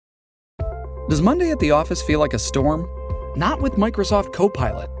Does Monday at the office feel like a storm? Not with Microsoft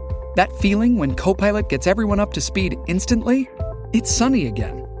Copilot. That feeling when Copilot gets everyone up to speed instantly? It's sunny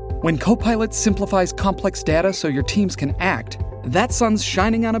again. When Copilot simplifies complex data so your teams can act, that sun's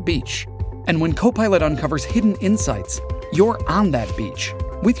shining on a beach. And when Copilot uncovers hidden insights, you're on that beach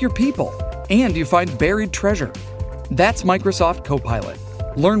with your people, and you find buried treasure. That's Microsoft Copilot.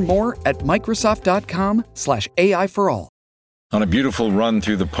 Learn more at Microsoft.com/AI for all. On a beautiful run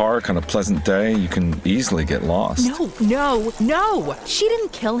through the park on a pleasant day, you can easily get lost. No! She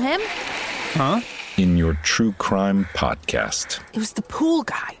didn't kill him. Huh? In your true crime podcast. It was the pool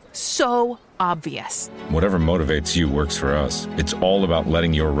guy. So obvious. Whatever motivates you works for us. It's all about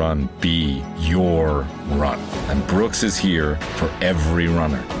letting your run be your run. And Brooks is here for every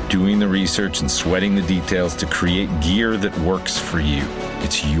runner, doing the research and sweating the details to create gear that works for you.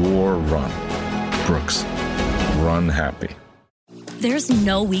 It's your run. Brooks, run happy. There's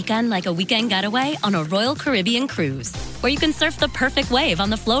no weekend like a weekend getaway on a Royal Caribbean cruise, where you can surf the perfect wave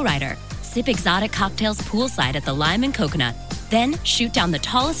on the Flow Rider, sip exotic cocktails poolside at the Lime and Coconut, then shoot down the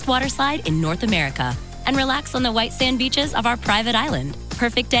tallest water slide in North America and relax on the white sand beaches of our private island.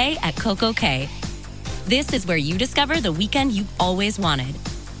 Perfect day at Coco Cay. This is where you discover the weekend you've always wanted.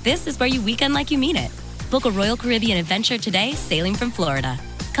 This is where you weekend like you mean it. Book a Royal Caribbean adventure today, sailing from Florida.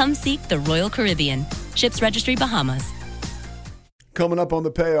 Come seek the Royal Caribbean. Ships Registry, Bahamas. Coming up on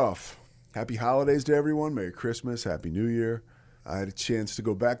the payoff. Happy holidays to everyone. Merry Christmas. Happy New Year. I had a chance to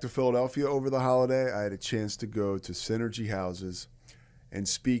go back to Philadelphia over the holiday. I had a chance to go to Synergy Houses and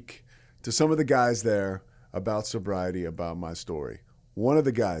speak to some of the guys there about sobriety, about my story. One of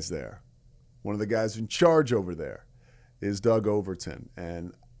the guys there, one of the guys in charge over there, is Doug Overton.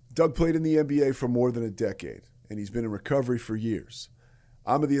 And Doug played in the NBA for more than a decade, and he's been in recovery for years.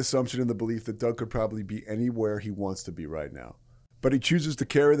 I'm of the assumption and the belief that Doug could probably be anywhere he wants to be right now. But he chooses to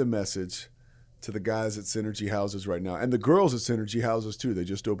carry the message to the guys at Synergy Houses right now. And the girls at Synergy Houses, too. They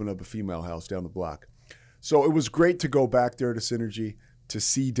just opened up a female house down the block. So it was great to go back there to Synergy, to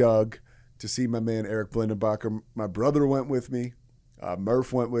see Doug, to see my man Eric Blindenbacher. My brother went with me.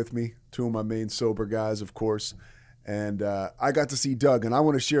 Murph went with me, two of my main sober guys, of course. And I got to see Doug, and I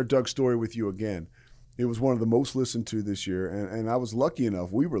want to share Doug's story with you again. It was one of the most listened to this year, and I was lucky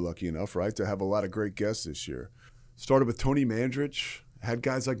enough, we were lucky enough, right, to have a lot of great guests this year. Started with Tony Mandrich, had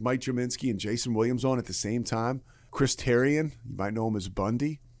guys like Mike Jaminski and Jason Williams on at the same time. Chris Therien, you might know him as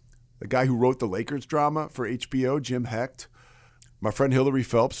Bundy. The guy who wrote the Lakers drama for HBO, Jim Hecht. My friend Hillary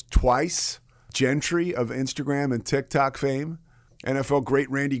Phelps, twice. Gentry of Instagram and TikTok fame. NFL great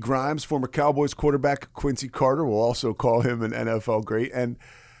Randy Grimes, former Cowboys quarterback Quincy Carter. We'll also call him an NFL great. And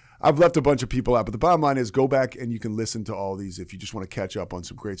I've left a bunch of people out, but the bottom line is go back and you can listen to all these if you just want to catch up on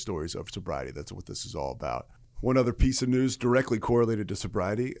some great stories of sobriety. That's what this is all about. One other piece of news directly correlated to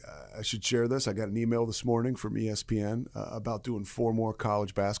sobriety. I should share this. I got an email this morning from ESPN about doing 4 more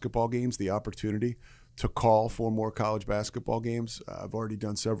college basketball games, the opportunity to call 4 more college basketball games. I've already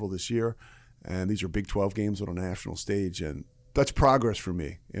done several this year, and these are Big 12 games on a national stage, and that's progress for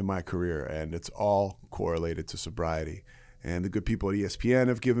me in my career, and it's all correlated to sobriety. And the good people at ESPN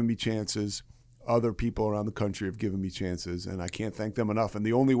have given me chances. Other people around the country have given me chances, and I can't thank them enough. And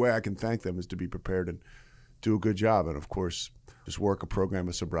the only way I can thank them is to be prepared and do a good job. And, of course, just work a program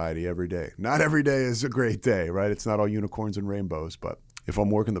of sobriety every day. Not every day is a great day, right? It's not all unicorns and rainbows. But if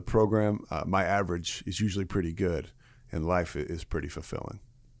I'm working the program, my average is usually pretty good, and life is pretty fulfilling.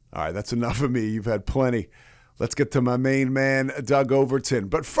 All right, that's enough of me. You've had plenty. Let's get to my main man, Doug Overton.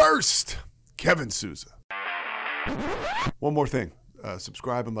 But first, Kevin Souza. One more thing.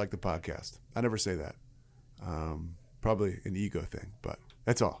 Subscribe and like the podcast. I never say that. Probably an ego thing, but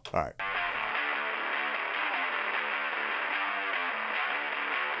that's all. All right.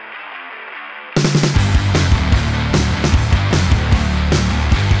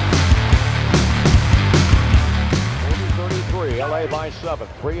 LA by 7,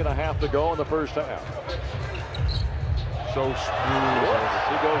 3.5 to go in the first half. So smooth.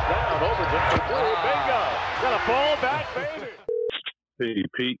 He goes down. Overton for 3. Bingo. Got a ball back, baby. Hey,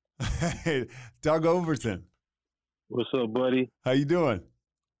 Pete. Hey, Doug Overton. What's up, buddy? How you doing?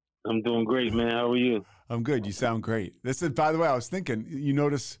 I'm doing great, man. How are you? I'm good. You sound great. This is, by the way, I was thinking. You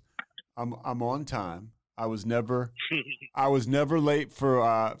notice, I'm on time. I was never late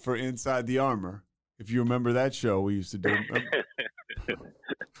for Inside the Armor. If you remember that show we used to do.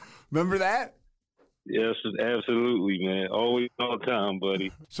 Remember that? Yes, absolutely, man. Always on time,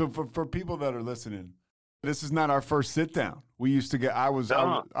 buddy. So for people that are listening, this is not our first sit down. We used to get. I was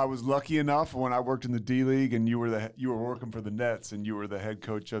lucky enough when I worked in the D League, and you were working for the Nets, and you were the head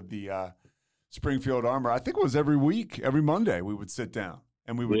coach of the Springfield Armor. I think it was every week, every Monday, we would sit down.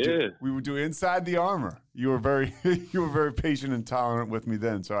 and we would do Inside the Armor. You were very patient and tolerant with me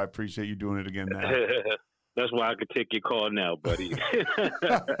then, so I appreciate you doing it again now. That's why I could take your call now, buddy.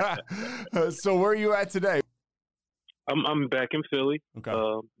 So where are you at today? I'm back in Philly. Okay.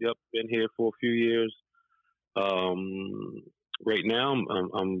 Yep, been here for a few years. Right now,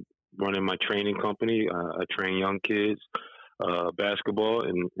 I'm running my training company. I train young kids basketball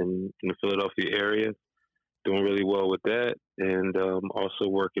in the Philadelphia area. Doing really well with that, and also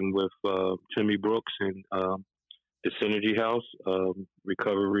working with Timmy Brooks and the Synergy House,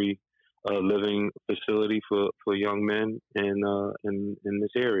 recovery living facility for young men in this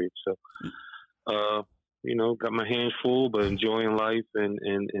area. So, got my hands full, but enjoying life and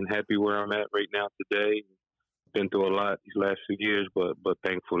happy where I'm at right now today. Been through a lot these last few years, but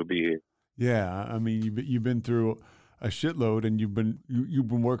thankful to be here. Yeah, I mean, you've been through a shitload, and you've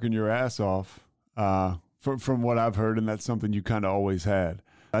been working your ass off. From what I've heard, and that's something you kind of always had.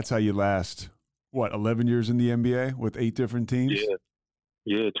 That's how you last, 11 years in the NBA with 8 different teams?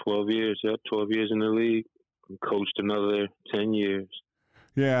 Yeah, 12 years. Yep, 12 years in the league. Coached another 10 years.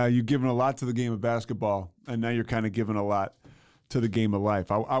 Yeah, you've given a lot to the game of basketball, and now you're kind of giving a lot to the game of life.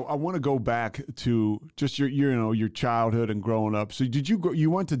 I want to go back to just your childhood and growing up. So did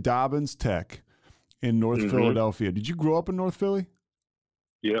you went to Dobbins Tech in North Philadelphia. Did you grow up in North Philly?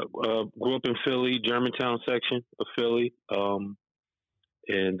 Yeah, grew up in Philly, Germantown section of Philly. I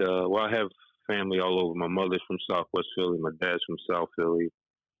have family all over. My mother's from Southwest Philly. My dad's from South Philly.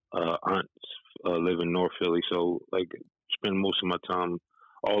 Aunts live in North Philly. So, spend most of my time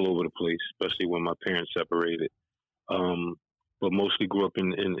all over the place, especially when my parents separated. But mostly grew up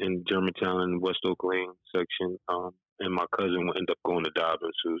in Germantown and West Oak Lane section. And my cousin ended up going to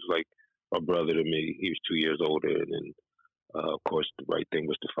Dobbins, who was like a brother to me. He was 2 years older, and of course, the right thing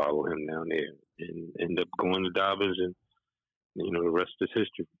was to follow him down there and end up going to Dobbins, and the rest is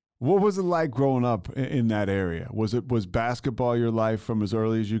history. What was it like growing up in that area? Was basketball your life from as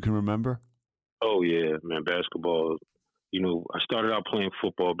early as you can remember? Oh yeah, man, basketball. I started out playing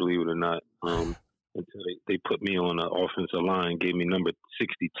football, believe it or not, until they put me on the offensive line, gave me number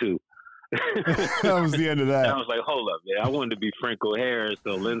 62. That was the end of that. And I was like, hold up, man, I wanted to be Franco Harris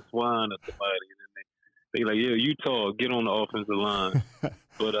or Lynn Swan or somebody. They like, yeah, you tall, get on the offensive line.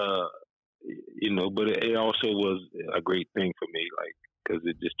 But it also was a great thing for me, because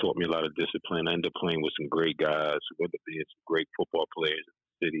it just taught me a lot of discipline. I ended up playing with some great guys, whether they had some great football players in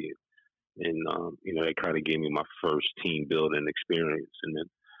the city. And that kind of gave me my first team building experience.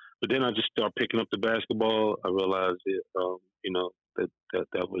 But then I just started picking up the basketball. I realized that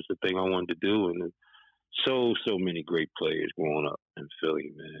was the thing I wanted to do. And then so many great players growing up in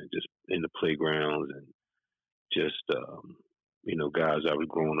Philly, man, just in the playgrounds and just, guys I was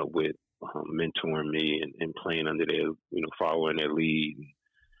growing up with, mentoring me and playing under their, following their lead.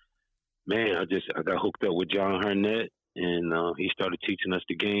 Man, I got hooked up with John Hurnett, and he started teaching us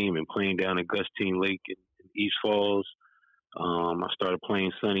the game and playing down at Gustine Lake in East Falls. I started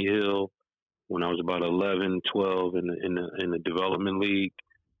playing Sunny Hill when I was about 11, 12 in the development league,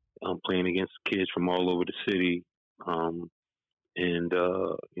 playing against kids from all over the city. I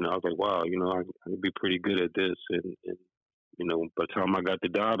was like, wow, I could be pretty good at this. And by the time I got to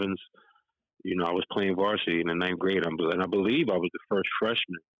Dobbins, I was playing varsity in the 9th grade. And I believe I was the first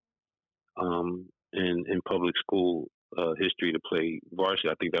freshman in public school history to play varsity.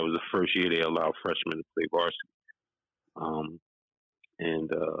 I think that was the first year they allowed freshmen to play varsity.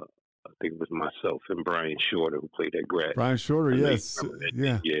 I think it was myself and Brian Shorter who played at Grad. Brian Shorter, yes.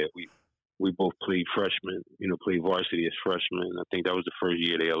 Yeah. Yeah, we both played freshmen, played varsity as freshmen. I think that was the first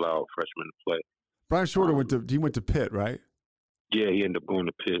year they allowed freshmen to play. Brian Shorter went to Pitt, right? Yeah, he ended up going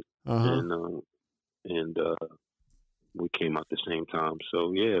to Pitt. Uh-huh. And we came out the same time.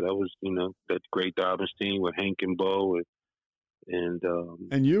 So yeah, that was, that great Dobbins team with Hank and Bo and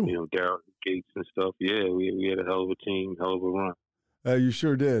you, Darryl Gates and stuff. Yeah, we had a hell of a team, hell of a run. You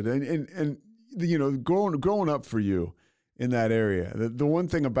sure did. And growing up for you in that area, the one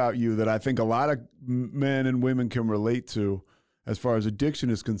thing about you that I think a lot of men and women can relate to as far as addiction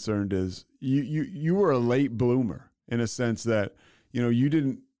is concerned is you were a late bloomer in a sense that, you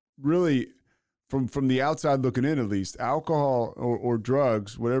didn't really, from the outside looking in at least, alcohol or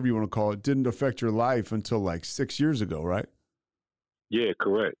drugs, whatever you want to call it, didn't affect your life until like 6 years ago, right? Yeah,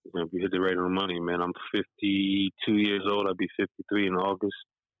 correct. You hit the right on the money, man. I'm 52 years old. I'll be 53 in August.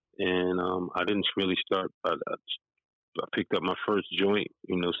 And I didn't really start. I picked up my first joint,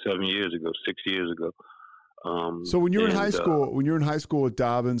 6 years ago. So when you're in high school, at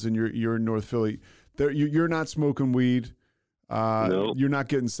Dobbins and you're in North Philly, you're not smoking weed. No. You're not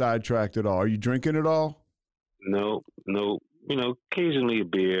getting sidetracked at all. Are you drinking at all? No. occasionally a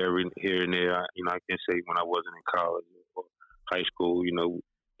beer here and there. I can say when I wasn't in college or high school,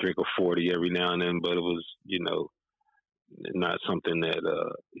 drink a 40 every now and then, but it was, not something that,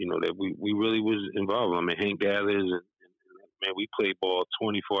 that we really was involved in. I mean, Hank gathers and man, we played ball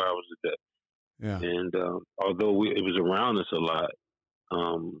 24 hours a day. Yeah. And although it was around us a lot,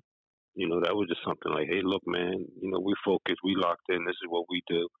 that was just something like, hey, look, man, we focused, we locked in, this is what we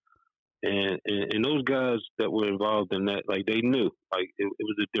do. And those guys that were involved in that, like, they knew, like, it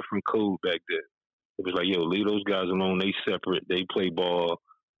was a different code back then. It was like, yo, leave those guys alone. They separate. They play ball,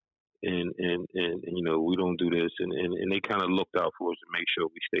 and we don't do this. And they kind of looked out for us to make sure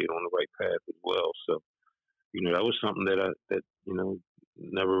we stayed on the right path as well. So, that was something that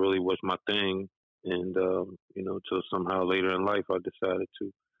never really was my thing. And till somehow later in life, I decided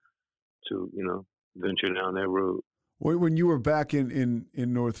to venture down that road. When you were back in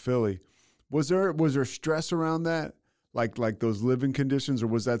North Philly, was there stress around that, like those living conditions, or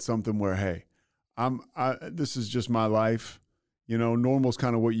was that something where, hey, this is just my life, normal's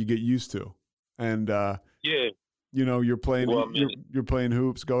kind of what you get used to, and you're playing you're playing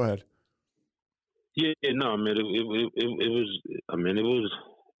hoops. Go ahead. Yeah, no, I mean it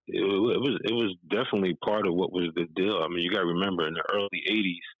was definitely part of what was the deal. I mean, you got to remember in the early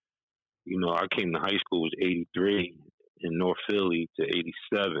 '80s, I came to high school was '83 in North Philly to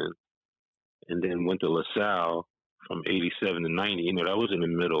 '87, and then went to LaSalle from '87 to '90. That was in the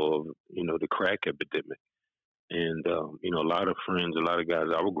middle of the crack epidemic, and a lot of friends, a lot of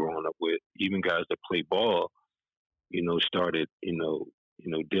guys I was growing up with, even guys that play ball, started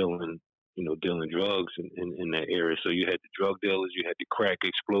dealing drugs in that area. So you had the drug dealers, you had the crack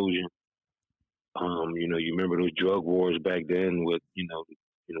explosion. You remember those drug wars back then with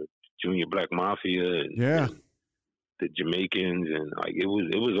Junior Black Mafia and the Jamaicans, and like it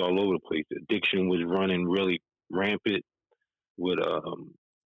was all over the place. Addiction was running really rampant with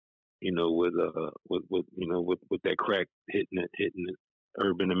that crack hitting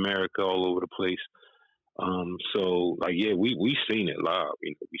urban America all over the place. So like, yeah, we seen it live.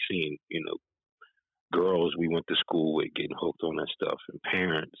 We seen, girls we went to school with getting hooked on that stuff, and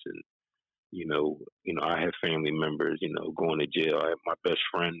parents, and I had family members, going to jail. I had my best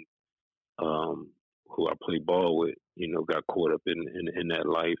friend, who I played ball with, got caught up in that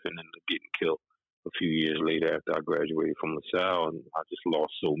life and ended up getting killed a few years later after I graduated from LaSalle. And I just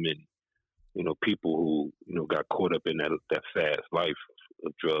lost so many, people who, got caught up in that fast life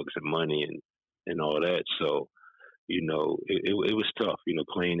of drugs and money and all that. So, it was tough,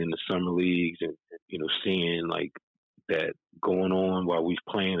 playing in the summer leagues and, seeing like that going on while we was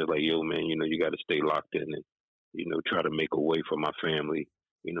playing. It's like, yo, man, you got to stay locked in and, try to make a way for my family,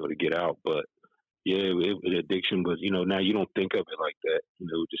 to get out. But yeah, addiction was, now you don't think of it like that.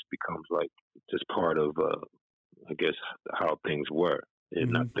 It just becomes like just part of, I guess, how things were,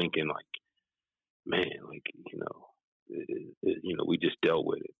 and not thinking like, man, like, we just dealt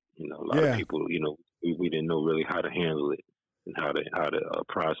with it. A lot of people, we didn't know really how to handle it and how to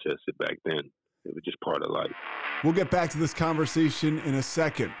process it back then. It was just part of life. We'll get back to this conversation in a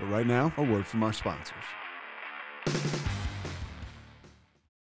second, but right now, a word from our sponsors.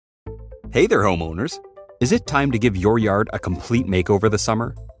 Hey there, homeowners. Is it time to give your yard a complete makeover this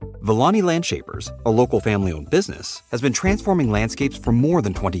summer? Villani Landshapers, a local family-owned business, has been transforming landscapes for more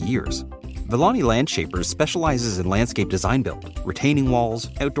than 20 years. Villani Landshapers specializes in landscape design build, retaining walls,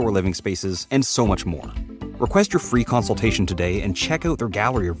 outdoor living spaces, and so much more. Request your free consultation today and check out their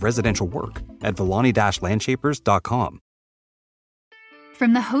gallery of residential work at villani-landshapers.com.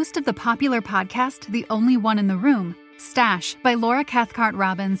 From the host of the popular podcast, The Only One in the Room, Stash by Laura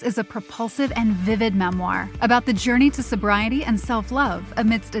Cathcart-Robbins is a propulsive and vivid memoir about the journey to sobriety and self-love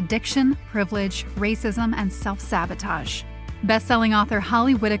amidst addiction, privilege, racism, and self-sabotage. Best-selling author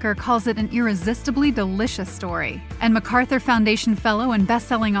Holly Whitaker calls it an irresistibly delicious story, and MacArthur Foundation fellow and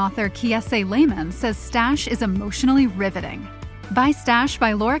best-selling author Kiese Lehman says Stash is emotionally riveting. Buy Stash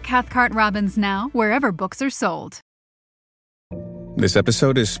by Laura Cathcart-Robbins now, wherever books are sold. This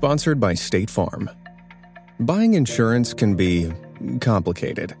episode is sponsored by State Farm. Buying insurance can be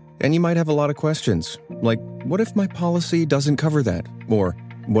complicated, and you might have a lot of questions, like, what if my policy doesn't cover that? Or,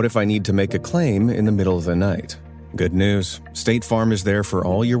 what if I need to make a claim in the middle of the night? Good news, State Farm is there for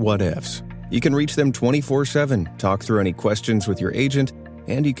all your what-ifs. You can reach them 24/7, talk through any questions with your agent,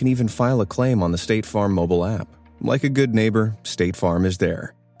 and you can even file a claim on the State Farm mobile app. Like a good neighbor, State Farm is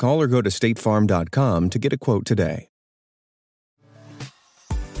there. Call or go to statefarm.com to get a quote today.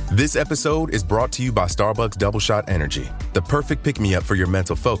 This episode is brought to you by Starbucks Double Shot Energy, the perfect pick-me-up for your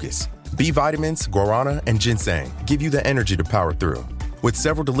mental focus. B vitamins, guarana, and ginseng give you the energy to power through. With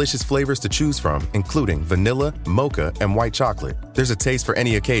several delicious flavors to choose from, including vanilla, mocha, and white chocolate, there's a taste for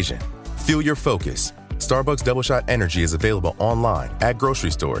any occasion. Fuel your focus. Starbucks Double Shot Energy is available online at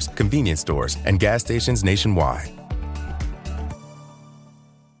grocery stores, convenience stores, and gas stations nationwide.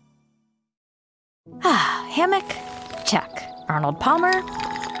 Hammock? Check. Arnold Palmer?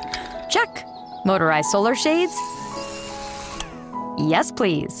 Check. Motorized solar shades? Yes,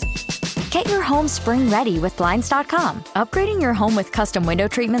 please. Get your home spring ready with Blinds.com. Upgrading your home with custom window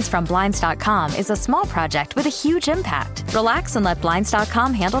treatments from Blinds.com is a small project with a huge impact. Relax and let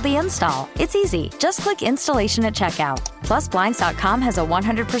Blinds.com handle the install. It's easy. Just click installation at checkout. Plus, Blinds.com has a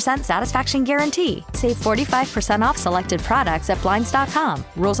 100% satisfaction guarantee. Save 45% off selected products at Blinds.com.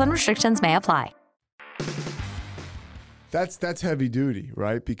 Rules and restrictions may apply. That's heavy duty,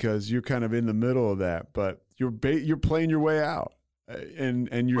 right? Because you're kind of in the middle of that, but you're playing your way out,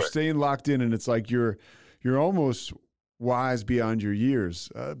 and you're staying locked in, and it's like you're almost wise beyond your years,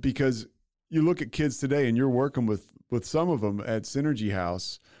 because you look at kids today, and you're working with some of them at Synergy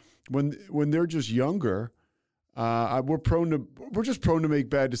House when they're just younger. We're just prone to make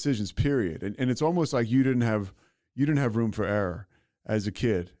bad decisions, period, and it's almost like you didn't have room for error as a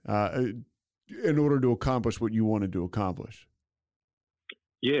kid. In order to accomplish what you wanted to accomplish.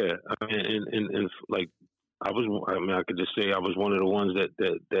 Yeah, I mean, and like I could just say I was one of the ones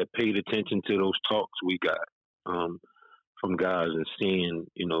that paid attention to those talks we got from guys, and seeing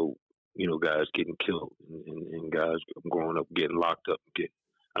guys getting killed and guys growing up getting locked up.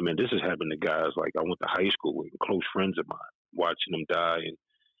 This has happened to guys like I went to high school with, close friends of mine, watching them die and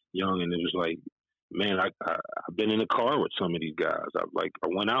young, and it was like, man, I've been in a car with some of these guys. I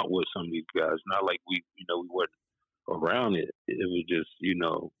went out with some of these guys. Not like we weren't around it. It was just,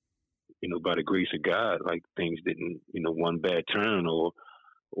 by the grace of God, like things didn't, one bad turn or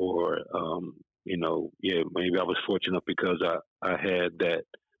maybe I was fortunate because I had that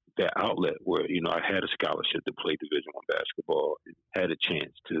outlet where, I had a scholarship to play Division I basketball, had a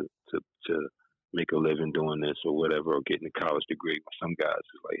chance to make a living doing this or whatever, or getting a college degree. Some guys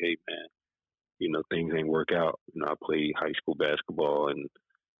is like, hey man, things ain't work out. I played high school basketball and,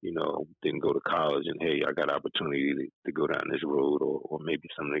 didn't go to college, and hey, I got opportunity to go down this road, or maybe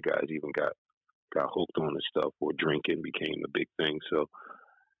some of the guys even got hooked on this stuff, or drinking became a big thing. So,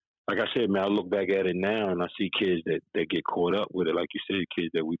 like I said, man, I look back at it now and I see kids that get caught up with it. Like you said,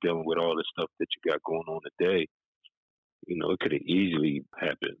 kids that we dealing with all the stuff that you got going on today, it could have easily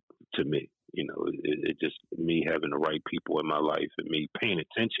happened to me. It just me having the right people in my life and me paying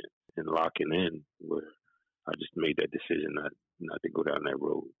attention and locking in, where I just made that decision not to go down that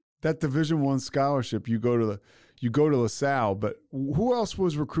road. That Division I scholarship, you go to LaSalle, but who else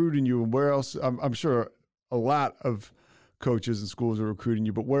was recruiting you, and where else? I'm sure a lot of coaches and schools are recruiting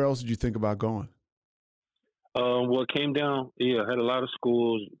you, but where else did you think about going? Well, it came down. Yeah, I had a lot of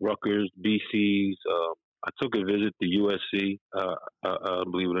schools, Rutgers, BC's. I took a visit to USC.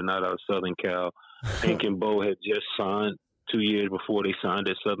 Believe it or not, out of Southern Cal. Hank and Bo had just signed 2 years before they signed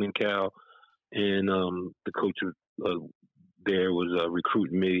at Southern Cal, and the coach there was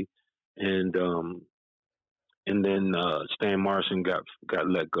recruiting me, and then Stan Morrison got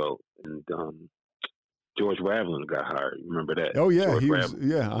let go, and George Ravlin got hired. Remember that? Oh yeah, George he was. Ravlin,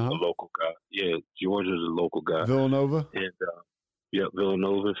 Yeah, a local guy. Yeah, George was a local guy. Villanova. And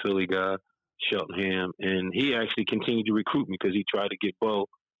Villanova, Philly guy, Cheltenham, and he actually continued to recruit me because he tried to get Bo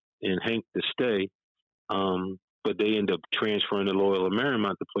and Hank to stay. But they ended up transferring to Loyola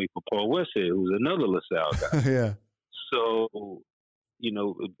Marymount to play for Paul Westhead, who's another LaSalle guy. Yeah. So, it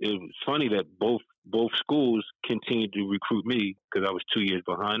was funny that both schools continued to recruit me because I was 2 years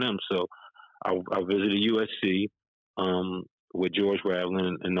behind them. So I visited USC with George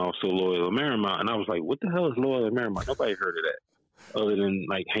Ravlin and also Loyola Marymount, and I was like, what the hell is Loyola Marymount? Nobody heard of that other than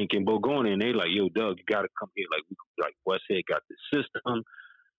like Hank and Bo going in. They like, yo, Doug, you got to come here. Like Westhead got the system.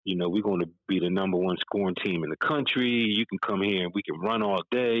 We're going to be the number one scoring team in the country. You can come here and we can run all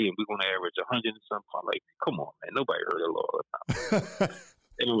day, and we're going to average 100 and something. I'm like, come on, man. Nobody heard of Loyola.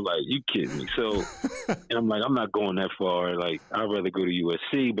 And I'm like, you kidding me? So, and I'm like, I'm not going that far. Like, I'd rather go to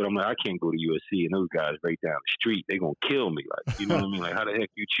USC, but I'm like, I can't go to USC, and those guys right down the street, they're going to kill me. Like, you know what I mean? Like, how the heck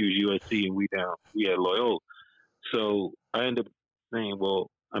you choose USC and we at Loyola? So I ended up saying,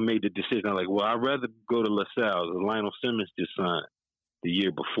 well, I made the decision. I'm like, well, I'd rather go to LaSalle. Lionel Simmons just signed the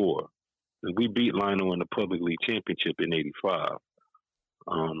year before. And we beat Lionel in the Public League Championship in '85.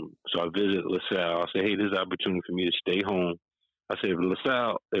 So I visited LaSalle. I said, hey, there's an opportunity for me to stay home. I said, if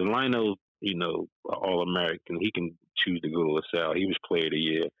Lionel's, All-American, he can choose to go to LaSalle. He was Player of the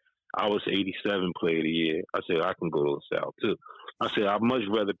Year. I was 87 Player of the Year. I said, I can go to LaSalle too. I said, I'd much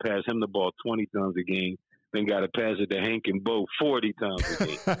rather pass him the ball 20 times a game then got to pass it to Hank and Bo 40 times a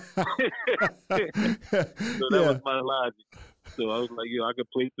game. So that was my logic. So I was like, I could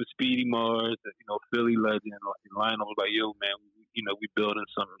play for Speedy Mars, Philly legend. And Lionel was like, man, we building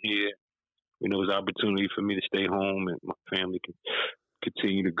something here. It was an opportunity for me to stay home and my family can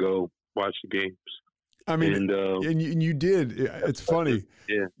continue to go watch the games. I mean, and you did. It's funny.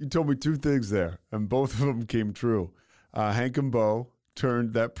 Yeah. You told me two things there, and both of them came true. Hank and Bo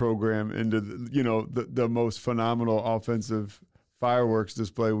turned that program into, the most phenomenal offensive fireworks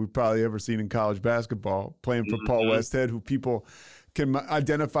display we've probably ever seen in college basketball, playing for Paul Westhead, who people can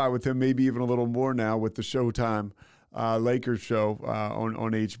identify with him maybe even a little more now with the Showtime Lakers show on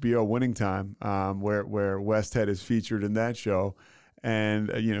HBO, Winning Time, where Westhead is featured in that show. And,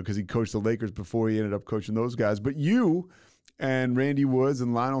 because he coached the Lakers before he ended up coaching those guys. But you and Randy Woods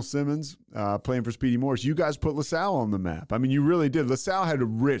and Lionel Simmons playing for Speedy Morris, you guys put LaSalle on the map. I mean, you really did. LaSalle had a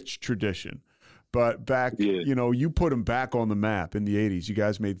rich tradition. But back, you put them back on the map in the 80s. You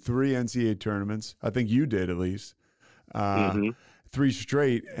guys made 3 NCAA tournaments. I think you did, at least. 3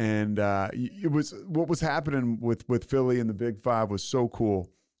 straight. And it was what was happening with Philly and the Big Five was so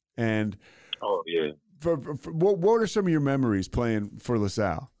cool. And what are some of your memories playing for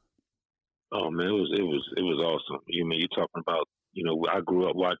LaSalle? Oh man, it was awesome. You're talking about, I grew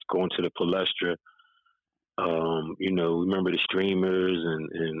up going to the Palestra. Remember the streamers and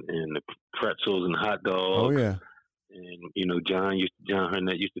the pretzels and hot dogs. Oh yeah. And John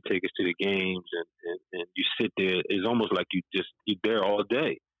Hurnett used to take us to the games, and you sit there. It's almost like you're there all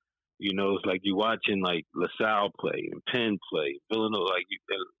day. It's like you're watching like LaSalle play and Penn play, Villanova. Like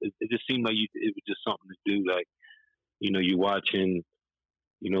it just seemed like it was just something to do. Like you're watching.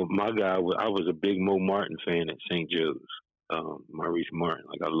 My guy. I was a big Mo Martin fan at St. Joe's. Maurice Martin.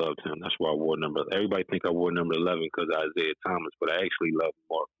 Like I loved him. That's why I wore number. Everybody think I wore number 11 because of Isaiah Thomas, but I actually loved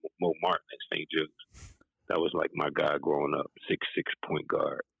Mo Martin at St. Joe's. That was like my guy growing up, 6'6" point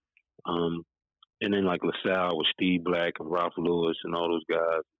guard. And then like LaSalle with Steve Black and Ralph Lewis and all those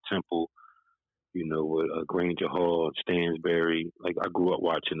guys, Temple, with Granger Hall and Stansberry. Like I grew up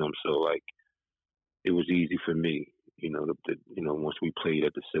watching them, so like it was easy for me. Once we played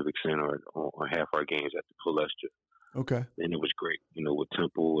at the Civic Center or half our games at the Palestra. Okay. And it was great, with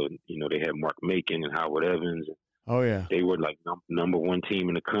Temple and they had Mark Macon and Howard Evans. Oh yeah. They were like number 1 team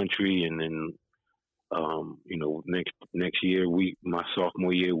in the country, and then next year my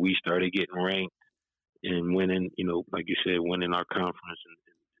sophomore year we started getting ranked and winning, like you said, winning our conference and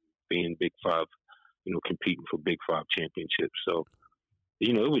being Big Five, competing for Big Five championships. So,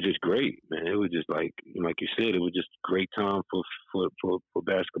 it was just great, man. It was just like you said, it was just a great time for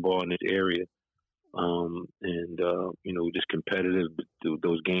basketball in this area. Just competitive.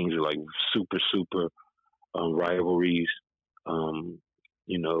 Those games are like super, super rivalries.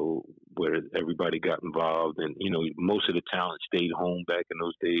 Where everybody got involved, and most of the talent stayed home back in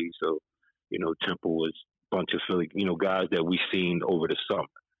those days. So, Temple was a bunch of Philly, guys that we seen over the summer.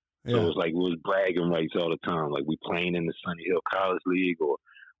 Yeah. So it was like we was bragging rights all the time, like we playing in the Sunny Hill College League, or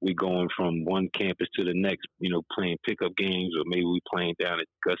we going from one campus to the next, playing pickup games, or maybe we playing down at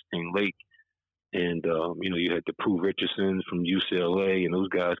Gustine Lake. And, you had the Pooh Richardsons from UCLA and those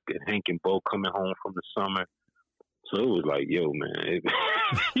guys, Hank and Bo coming home from the summer. So it was like, yo, man,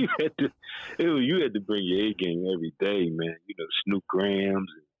 you had to bring your A game every day, man. Snoop Grams,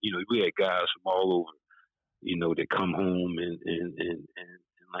 we had guys from all over, that come home and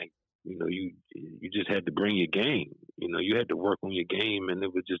like, you just had to bring your game. You had to work on your game, and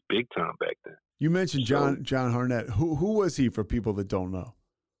it was just big time back then. You mentioned John Hurnett. Who was he for people that don't know?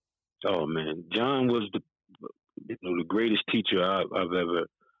 Oh man, John was the greatest teacher I've ever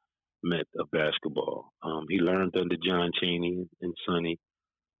met of basketball. He learned under John Chaney and Sonny.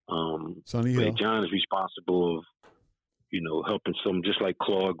 Sonny Hill. John is responsible of, helping some, just like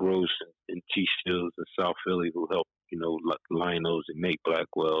Claude Gross and T. Stills in South Philly, who helped, like Lionels and Nate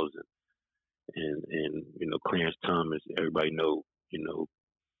Blackwells and Clarence Thomas. Everybody know,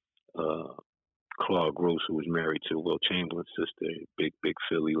 Claude Gross, who was married to Will Chamberlain's sister, big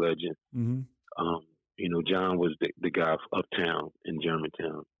Philly legend. Mm-hmm. John was the guy uptown in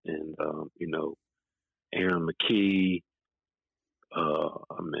Germantown, and Aaron McKee,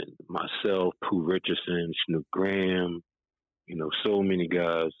 myself, Pooh Richardson, Snoop Graham, so many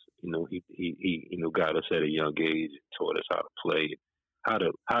guys. He got us at a young age, taught us how to play,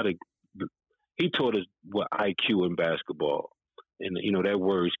 he taught us what IQ in basketball. And that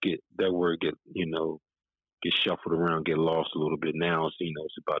word get shuffled around, get lost a little bit now. So,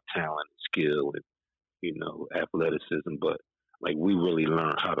 it's about talent and skill and athleticism, but like we really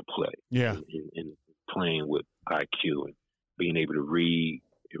learned how to play. Yeah, and playing with IQ and being able to read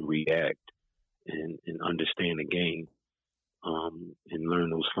and react and understand the game, and learn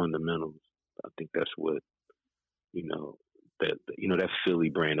those fundamentals. I think that's what, that Philly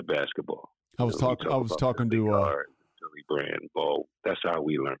brand of basketball. I was talking to Philly brand ball. That's how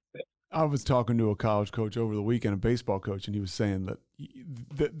we learned that. I was talking to a college coach over the weekend, a baseball coach, and he was saying that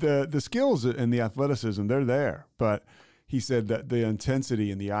the skills and the athleticism, they're there, but he said that the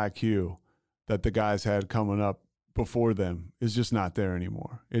intensity and the IQ that the guys had coming up before them is just not there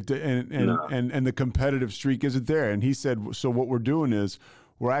anymore. And the competitive streak isn't there. And he said, so what we're doing is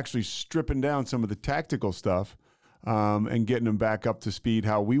we're actually stripping down some of the tactical stuff and getting them back up to speed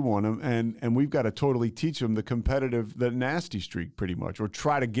how we want them. And we've got to totally teach them the nasty streak pretty much, or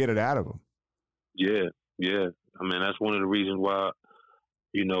try to get it out of them. Yeah. I mean, that's one of the reasons why,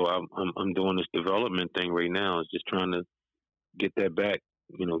 I'm doing this development thing right now, is just trying to get that back,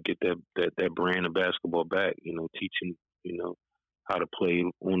 get that brand of basketball back, teaching, how to play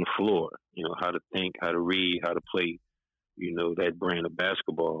on the floor, how to think, how to read, how to play, that brand of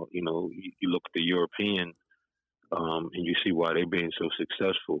basketball. You look at the European, and you see why they're being so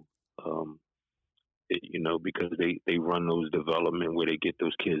successful, because they run those development where they get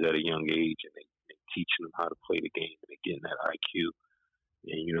those kids at a young age and they teaching them how to play the game, and they're getting that IQ.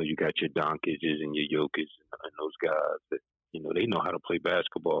 And, you got your Donkages and your Jokic's and those guys that, they know how to play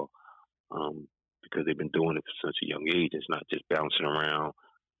basketball because they've been doing it for such a young age. It's not just bouncing around,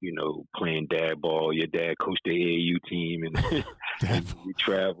 playing dad ball. Your dad coached the AAU team and, and you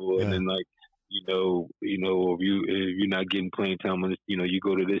travel. Yeah. And then, if you're not getting playing time on this, you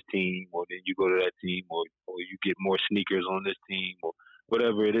go to this team, or then you go to that team, or you get more sneakers on this team, or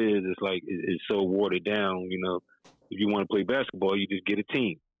whatever it is. It's like it's so watered down. If you want to play basketball, you just get a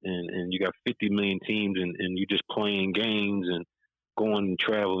team, and you got 50 million teams, and you just playing games and going and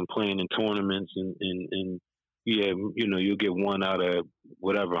traveling, playing in tournaments, and you'll get one out of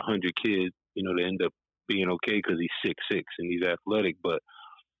whatever 100 kids, to end up being okay because he's 6'6" and he's athletic, but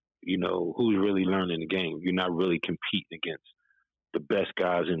who's really learning the game? You're not really competing against the best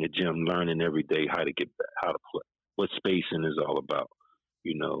guys in the gym, learning every day how to play, what spacing is all about,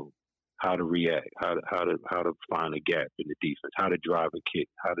 how to react, how to find a gap in the defense, how to drive and kick,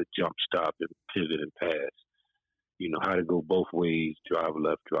 how to jump, stop, and pivot and pass, how to go both ways, drive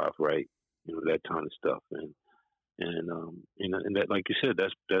left, drive right, that kind of stuff. And that, like you said,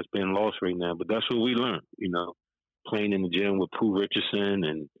 that's been lost right now. But that's what we learned, playing in the gym with Pooh Richardson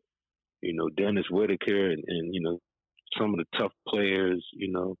and, Dennis Whitaker and some of the tough players,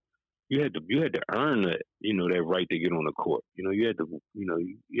 you had to earn that, that right to get on the court. You had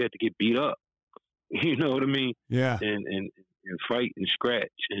to get beat up. You know what I mean? Yeah. And fight and scratch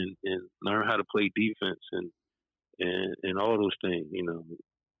and learn how to play defense and all those things,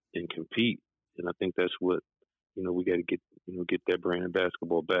 and compete. And I think that's what, we got to get that brand of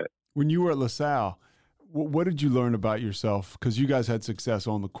basketball back. When you were at LaSalle, what did you learn about yourself? Because you guys had success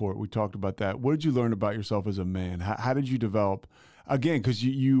on the court. We talked about that. What did you learn about yourself as a man? How did you develop? Again, because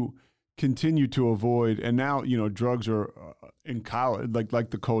you continue to avoid, and now, drugs are in college, like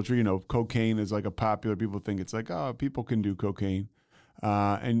the culture, cocaine is like a popular, people think it's like, oh, people can do cocaine.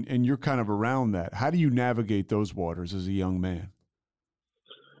 And you're kind of around that. How do you navigate those waters as a young man?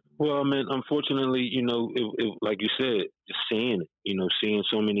 Well, I mean, unfortunately, it, like you said, just seeing it, seeing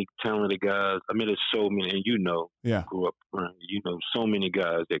so many talented guys. I mean, there's so many, and yeah, grew up around, so many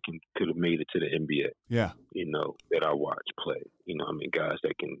guys that could have made it to the NBA. Yeah, that I watch play. Guys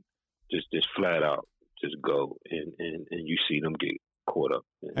that can just flat out just go, and you see them get caught up.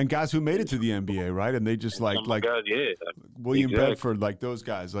 And guys who made it to the NBA, right? And they just like guys, yeah, William Bedford, like those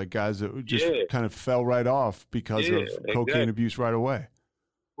guys, like guys that just kind of fell right off because of cocaine abuse right away.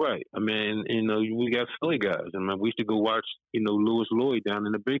 Right. I mean, we got Philly guys. I mean, we used to go watch, Louis Lloyd down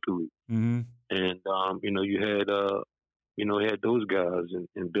in the Baker League. Mm-hmm. And, you had those guys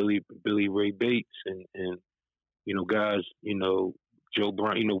and Billy Ray Bates and guys, Joe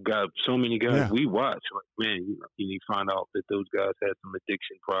Bryant, got so many guys we watch. Like, man, you find out that those guys had some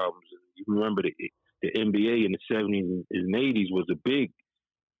addiction problems. And you remember the NBA in the 70s and 80s was a big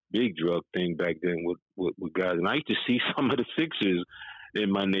drug thing back then with guys. And I used to see some of the Sixers in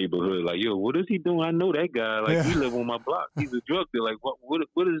my neighborhood, like, yo, what is he doing? I know that guy. Like, he live on my block. He's a drug dealer. Like, what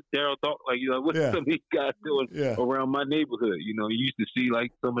is Daryl Dawkins? Like, what is some of these guys doing around my neighborhood? You used to see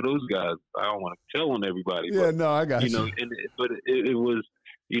like some of those guys. I don't want to tell on everybody. Yeah, but, no, I got you. But it was,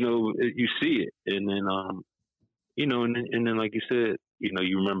 you see it, and then, and then like you said,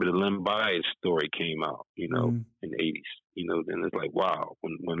 you remember the Len Bias story came out, in the 80s. Then it's like, wow,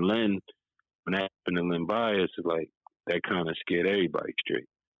 when that happened to Len Bias, it's like, that kind of scared everybody straight.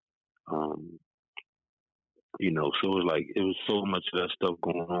 So it was like, it was so much of that stuff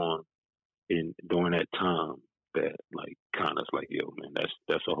going on. during that time that like kind of like, yo, man,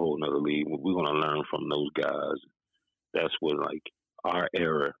 that's a whole nother league. We're gonna learn from those guys. That's what like our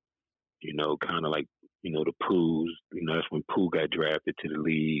era, kind of like, the Poos. That's when Pooh got drafted to the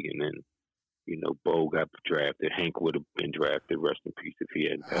league, and then Bo got drafted. Hank would have been drafted. Rest in peace if he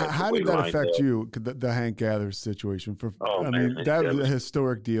hadn't passed How away. did that affect you? The Hank Gathers situation? That was a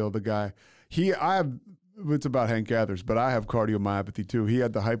historic deal. The guy, it's about Hank Gathers, but I have cardiomyopathy too. He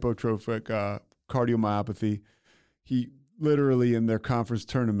had the hypertrophic cardiomyopathy. He literally in their conference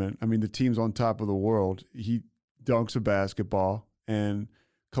tournament, the team's on top of the world. He dunks a basketball and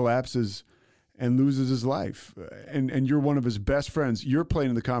collapses and loses his life. And you're one of his best friends. You're playing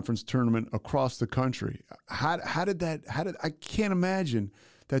in the conference tournament across the country. How did I can't imagine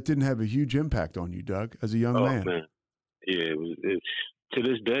that didn't have a huge impact on you, Doug, as a young man. Man. Yeah, it's to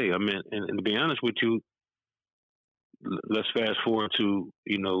this day. And to be honest with you, let's fast forward to,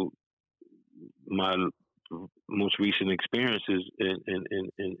 my most recent experiences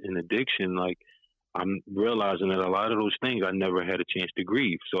in addiction. Like, I'm realizing that a lot of those things I never had a chance to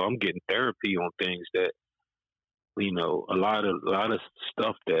grieve. So I'm getting therapy on things that, a lot of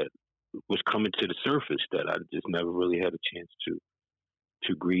stuff that was coming to the surface that I just never really had a chance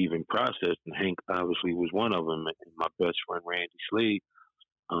to grieve and process. And Hank obviously was one of them. And my best friend Randy Slade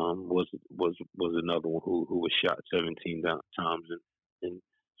was another one who was shot 17 times in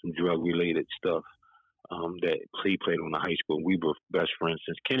some drug related stuff that he played on the high school. We were best friends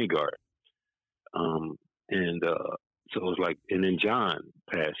since kindergarten. So it was like, and then John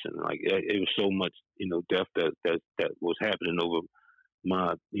passing, like it was so much, death that was happening over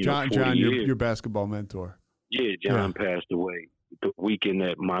my, John, 40 years. Your basketball mentor. Yeah, John passed away the weekend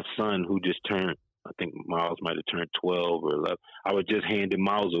that my son, who just turned, I think Miles might have turned 12 or 11. I was just handing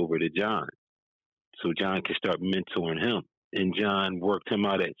Miles over to John, so John could start mentoring him. And John worked him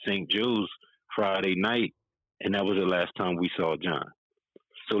out at St. Joe's Friday night, and that was the last time we saw John.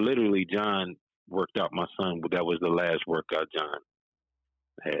 So literally, John worked out my son, but that was the last workout John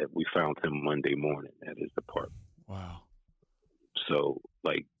had. We found him Monday morning at his apartment. Wow. So,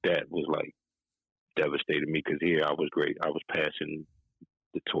 like, that was, like, devastated me because here I was great. I was passing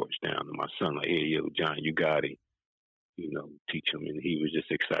the torch down to my son, like, hey, yo, John, you got it. Teach him. And he was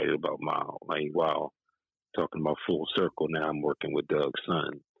just excited about Miles. Like, wow, talking about full circle. Now I'm working with Doug's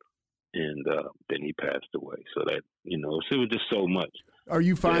son. And then he passed away. So that, so it was just so much. Are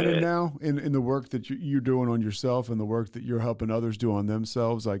you finding now in the work that you're doing on yourself and the work that you're helping others do on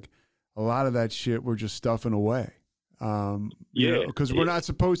themselves, like a lot of that shit we're just stuffing away? Because we're not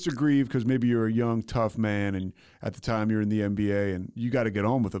supposed to grieve because maybe you're a young, tough man and at the time you're in the NBA and you got to get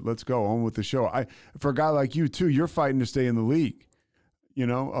on with it. Let's go on with the show. For a guy like you, too, you're fighting to stay in the league, a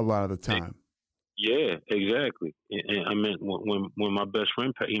lot of the time. Yeah, exactly. And when my best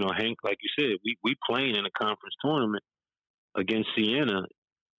friend, Hank, like you said, we playing in a conference tournament against Siena,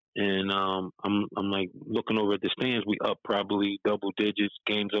 and I'm like looking over at the stands. We up probably double digits.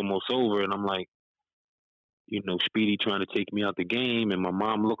 Game's almost over, and I'm like, Speedy trying to take me out the game, and my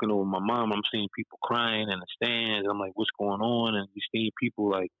mom looking over my mom. I'm seeing people crying in the stands. I'm like, what's going on? And you see people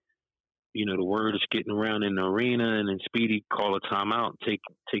like, the word is getting around in the arena, and then Speedy call a timeout, take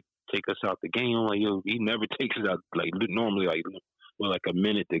us out the game. I'm like, yo, he never takes us out. Like normally, like a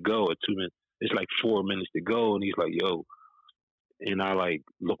minute to go or 2 minutes. It's like 4 minutes to go, and he's like, yo. And I like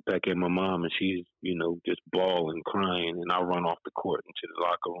look back at my mom, and she's just bawling, crying, and I run off the court into the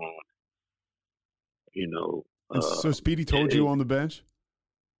locker room. So Speedy told you on the bench?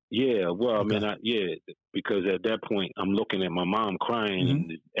 Yeah, well, Okay. because at that point I'm looking at my mom crying,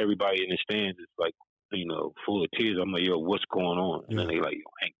 and everybody in the stands is like, full of tears. I'm like, yo, what's going on? And then they like, yo,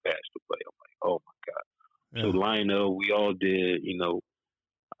 Hank passed away. I'm like, oh my God. Yeah. So Lionel, we all did,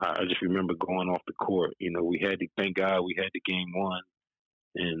 I just remember going off the court. We had to, thank God we had the game won.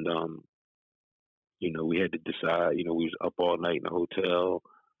 And, we had to decide, we was up all night in the hotel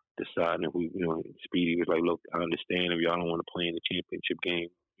deciding if we, Speedy was like, look, I understand if y'all don't want to play in the championship game,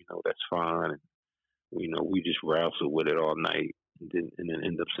 that's fine. And, we just wrestled with it all night. And then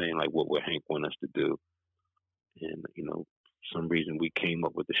end up saying like what would Hank want us to do, and some reason we came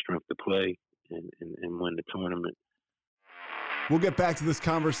up with the strength to play and win the tournament. We'll get back to this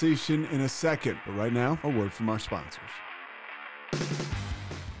conversation in a second, but right now, a word from our sponsors.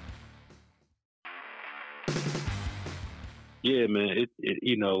 Yeah, man. It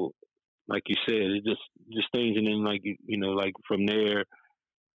like you said, it just things, and then like like from there,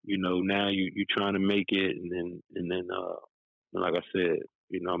 now you're trying to make it, and then like I said,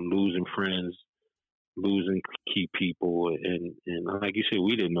 I'm losing friends, losing key people, and like you said,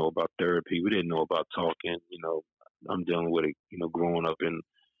 we didn't know about therapy, we didn't know about talking. I'm dealing with it, growing up in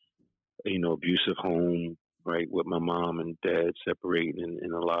abusive home, right, with my mom and dad separating,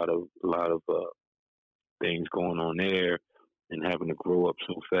 and a lot of things going on there, and having to grow up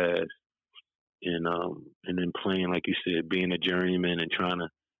so fast, and then playing, like you said, being a journeyman and trying to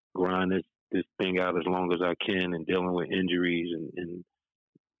grind this thing out as long as I can, and dealing with injuries and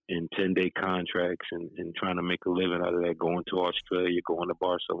 10-day contracts, and trying to make a living out of that, going to Australia, going to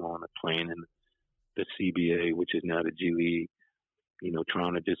Barcelona, playing in the CBA, which is now the G League,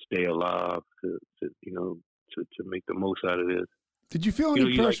 trying to just stay alive to make the most out of this. Did you feel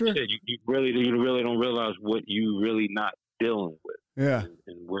any pressure? Like you said, you really don't realize what you really not dealing with. Yeah.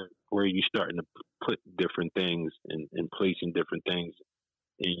 And where you starting to put different things and placing different things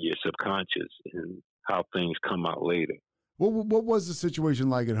in your subconscious, and how things come out later. What was the situation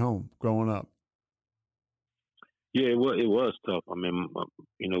like at home growing up? Yeah, it was tough. I mean,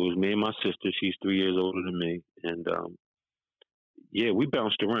 it was me and my sister. She's 3 years older than me, and we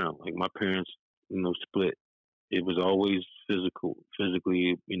bounced around. Like, my parents, split. It was always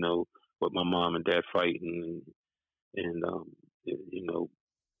physically, with my mom and dad fighting, and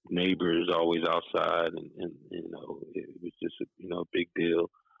neighbors always outside, and it was just a big deal.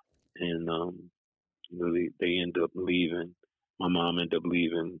 And they ended up leaving. My mom ended up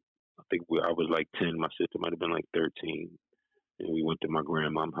leaving. I think I was like 10. My sister might have been like 13. And we went to my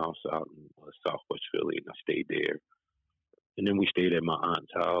grandmom's house out in Southwest Philly, and I stayed there. And then we stayed at my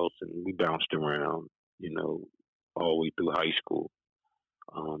aunt's house, and we bounced around, all the way through high school.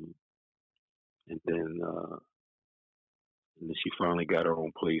 And then she finally got her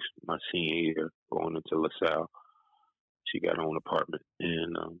own place my senior year, going into LaSalle. She got her own apartment,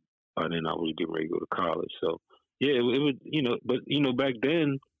 and by then I was getting ready to go to college. So yeah, it was, but back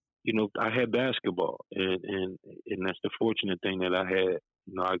then, I had basketball, and that's the fortunate thing that I had.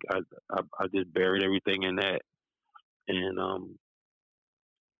 I just buried everything in that, and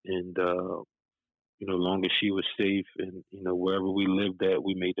long as she was safe, and wherever we lived at,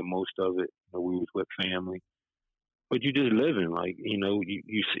 we made the most of it. We was with family, but you just living, like,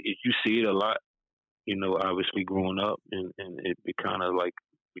 you see it a lot, obviously growing up, and it kind of like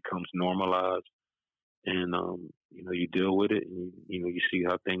becomes normalized, and you deal with it, and you see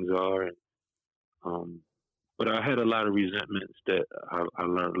how things are, and but I had a lot of resentments that I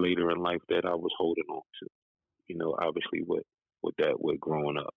learned later in life that I was holding on to, obviously with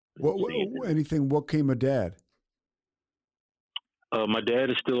growing up. What came of Dad? My dad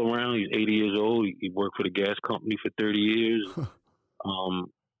is still around. He's 80 years old. He worked for the gas company for 30 years.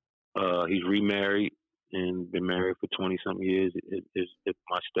 He's remarried and been married for 20-something years.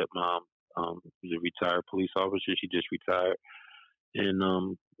 My stepmom is a retired police officer. She just retired.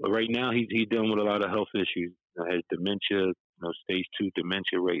 And right now he's dealing with a lot of health issues. He has dementia, stage 2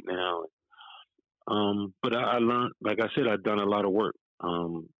 dementia right now. But I learned, like I said, I've done a lot of work.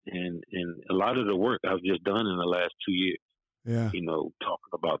 And a lot of the work I've just done in the last 2 years. Yeah.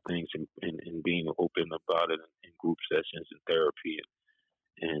 Talking about things and being open about it in group sessions and therapy,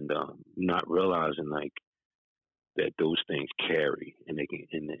 and not realizing like that those things carry, and they can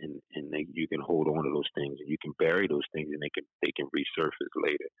you can hold on to those things, and you can bury those things, and they can resurface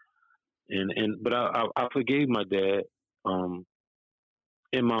later. But I forgave my dad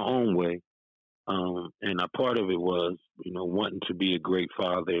in my own way, and a part of it was wanting to be a great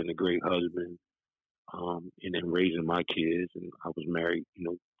father and a great husband. And then raising my kids, and I was married,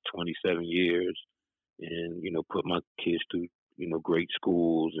 27 years, and put my kids through, great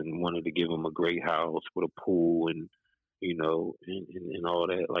schools, and wanted to give them a great house with a pool, and and all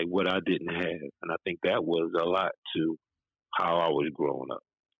that, like what I didn't have. And I think that was a lot to how I was growing up,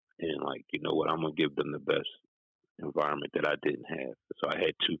 and like, I'm gonna give them the best environment that I didn't have. So I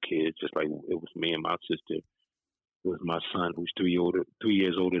had 2 kids, just like it was me and my sister. It was my son, who's 3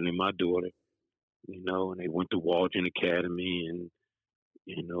 years older than my daughter. And they went to Waldron Academy, and,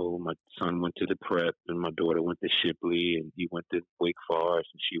 my son went to the prep, and my daughter went to Shipley, and he went to Wake Forest,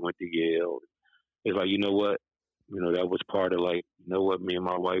 and she went to Yale. It's like, what? That was part of like, me and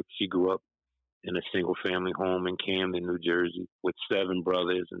my wife, she grew up in a single family home in Camden, New Jersey, with 7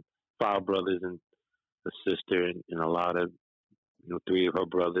 brothers and 5 brothers and a sister, and a lot of, 3 of her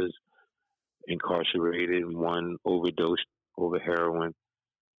brothers incarcerated, and 1 overdosed over heroin.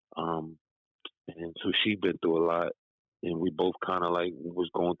 And so she'd been through a lot, and we both kind of like was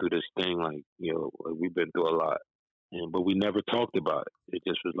going through this thing, like, we've been through a lot, but we never talked about it. It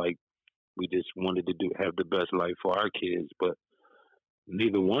just was like, we just wanted to have the best life for our kids, but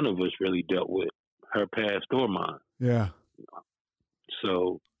neither one of us really dealt with her past or mine. Yeah.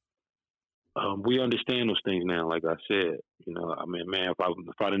 So, we understand those things now. Like I said, you know, I mean, man, if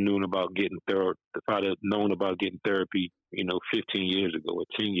I'd have known about getting therapy, you know, 15 years ago, or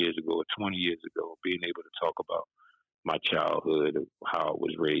 10 years ago, or 20 years ago, being able to talk about my childhood, how I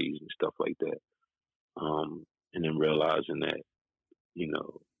was raised, and stuff like that, and then realizing that, you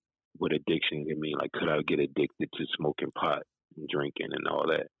know, what addiction can mean. Like, could I get addicted to smoking pot and drinking and all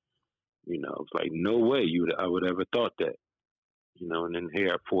that? You know, it's like, no way I would ever thought that. You know, and then here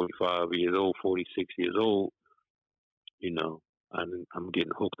at 45 years old, 46 years old, you know, I'm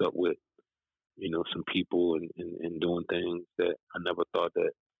getting hooked up with, you know, some people and doing things that I never thought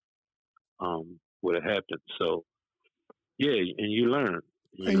that would have happened. So, yeah, and you learn.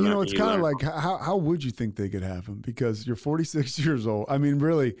 And, you know, it's kind of like, how would you think they could happen? Because you're 46 years old. I mean,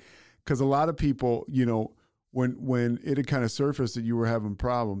 really, because a lot of people, you know, when it had kind of surfaced that you were having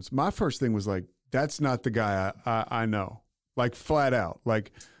problems, my first thing was like, that's not the guy I know. Like, flat out.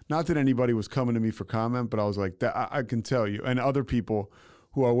 Like, not that anybody was coming to me for comment, but I was like, that I can tell you. And other people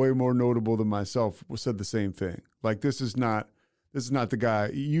who are way more notable than myself said the same thing. Like, this is not the guy.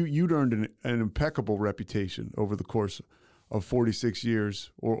 You'd earned an impeccable reputation over the course of 46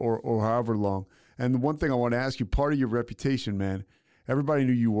 years or however long. And the one thing I want to ask you, part of your reputation, man, everybody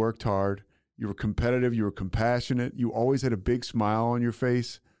knew you worked hard, you were competitive, you were compassionate, you always had a big smile on your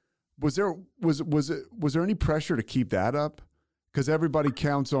face. Was there any pressure to keep that up? Because everybody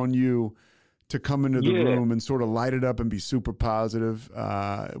counts on you to come into the room and sort of light it up and be super positive.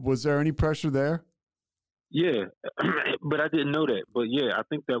 Was there any pressure there? Yeah, but I didn't know that. But yeah, I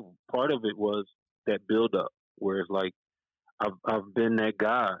think that part of it was that build up, where it's like I've been that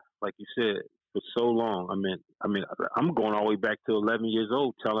guy, like you said, for so long. I mean, I'm going all the way back to 11 years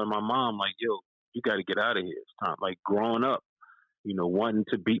old, telling my mom, like, yo, you got to get out of here. It's time. Like, growing up, you know, wanting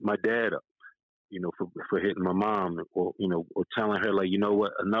to beat my dad up, you know, for hitting my mom, or, you know, or telling her, like, you know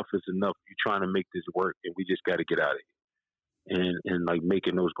what, enough is enough. You're trying to make this work, and we just got to get out of here. And like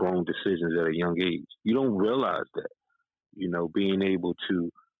making those grown decisions at a young age. You don't realize that, you know, being able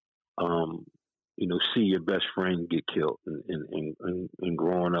to, you know, see your best friend get killed and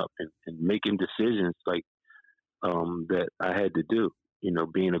growing up and making decisions like that I had to do, you know,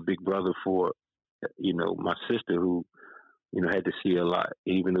 being a big brother for, you know, my sister who, you know, had to see a lot,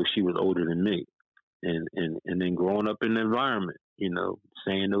 even though she was older than me. And then growing up in the environment, you know,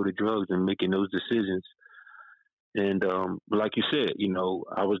 saying no to drugs and making those decisions. And like you said, you know,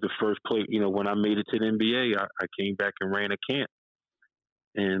 I was the first player, you know, when I made it to the NBA, I came back and ran a camp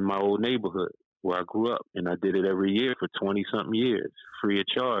in my old neighborhood where I grew up. And I did it every year for 20-something years, free of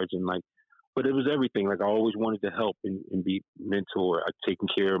charge. And like, but it was everything. Like, I always wanted to help and be mentor, taking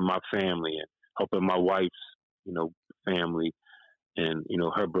care of my family and helping my wife's, you know, family and, you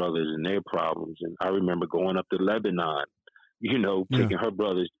know, her brothers and their problems. And I remember going up to Lebanon, you know, taking her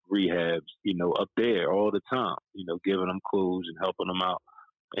brothers to rehabs, you know, up there all the time, you know, giving them clothes and helping them out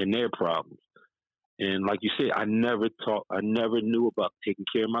in their problems. And like you said, I never knew about taking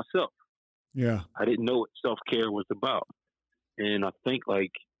care of myself. Yeah. I didn't know what self-care was about. And I think,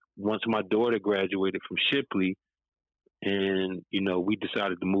 like, once my daughter graduated from Shipley and, you know, we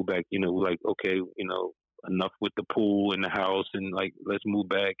decided to move back, you know, like, okay, you know, enough with the pool and the house, and like, let's move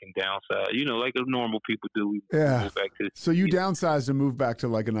back and downsize, you know, like normal people do. We move back to, so you downsized and moved back to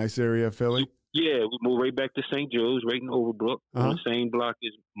like a nice area of Philly? Yeah, we moved right back to St. Joe's, right in Overbrook, on the same block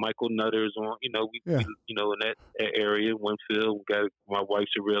as Michael Nutter's on, you know, we you know, in that area, Winfield. We got, my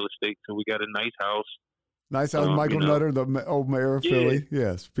wife's a real estate, so we got a nice house. Nice house, Michael Nutter, the old mayor of Philly.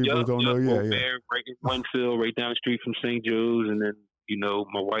 Yes, people don't know. Mayor, right in Winfield, right down the street from St. Joe's. And then, you know,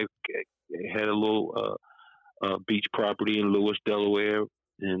 my wife had a little beach property in Lewis, Delaware.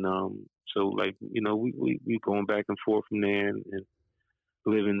 And so, like, you know, we going back and forth from there and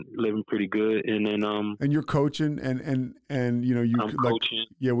living pretty good. And then and you're coaching and you know, I'm like, coaching.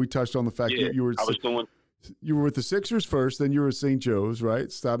 Yeah, we touched on the fact that you were you were with the Sixers first, then you were at St. Joe's,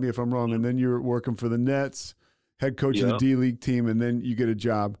 right? Stop me if I'm wrong. And then you're working for the Nets, head coach of the D-League team, and then you get a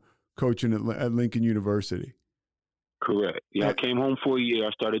job coaching at Lincoln University. Correct. Yeah, I came home for a year.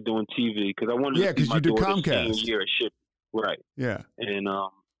 I started doing TV because I wanted to see my daughter's senior year at Shipley. Right. Yeah. And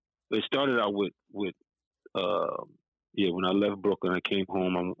it started out with when I left Brooklyn, I came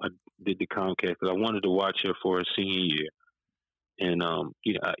home. I did the Comcast because I wanted to watch her for her senior year. And,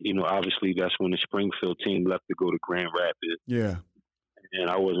 you know, obviously that's when the Springfield team left to go to Grand Rapids. Yeah. And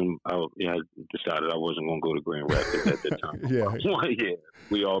I decided I wasn't going to go to Grand Rapids at that time. Yeah.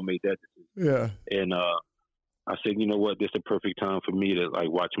 We all made that decision. Yeah. And I said, you know what, this is the perfect time for me to, like,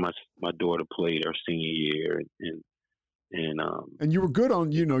 watch my daughter play her senior year. And you were good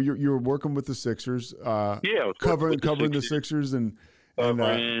on, you know, you were working with the Sixers. I was covering the Sixers and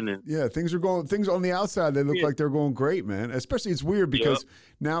And things on the outside, they look like they're going great, man. Especially it's weird because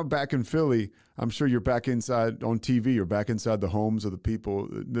now back in Philly, I'm sure you're back inside on TV. You're back inside the homes of the people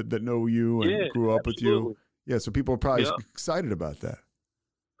that know you and grew up with you. Yeah, so people are probably excited about that.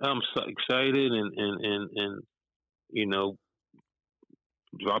 I'm so excited and you know,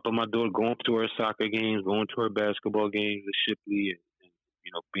 dropping my daughter, going to her soccer games, going to her basketball games with Shipley, and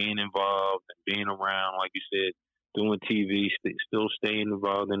you know, being involved and being around, like you said, doing TV, still staying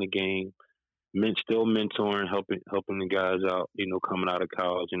involved in the game, still mentoring, helping the guys out, you know, coming out of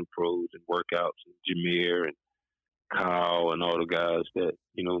college and pros and workouts, and Jameer and Kyle and all the guys that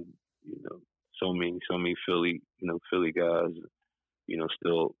you know, so many Philly guys, you know,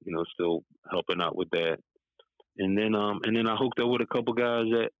 still helping out with that. And then I hooked up with a couple guys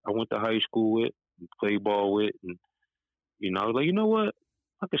that I went to high school with, and played ball with, and you know, I was like, you know what,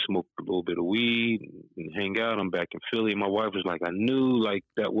 I could smoke a little bit of weed and hang out. I'm back in Philly. My wife was like, I knew like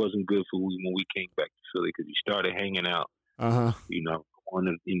that wasn't good for me when we came back to Philly because we started hanging out, you know,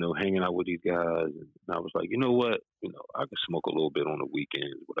 hanging out with these guys, and I was like, you know what, you know, I could smoke a little bit on the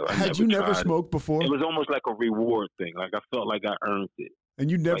weekends. Whatever. Had you never smoked before? It was almost like a reward thing. Like I felt like I earned it.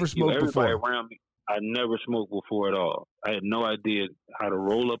 And you never smoked before? Everybody around me. I never smoked before at all. I had no idea how to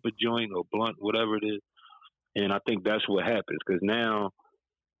roll up a joint or blunt, whatever it is. And I think that's what happens because now,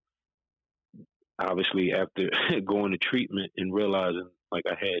 obviously, after going to treatment and realizing like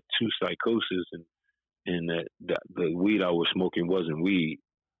I had 2 psychoses and that the weed I was smoking wasn't weed,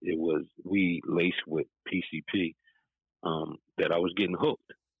 it was weed laced with PCP, that I was getting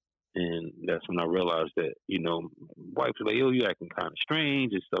hooked. And that's when I realized that, you know, my wife was like, yo, you acting kind of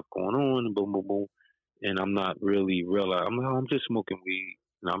strange and stuff going on and boom, boom, boom. And I'm not really realizing, I'm just smoking weed.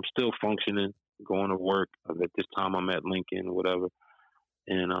 And I'm still functioning, going to work. At this time, I'm at Lincoln or whatever.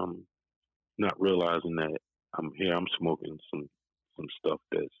 And I'm not realizing that I'm smoking some stuff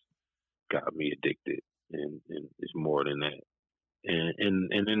that's got me addicted. And it's more than that.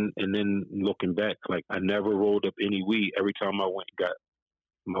 And then looking back, like I never rolled up any weed. Every time I went and got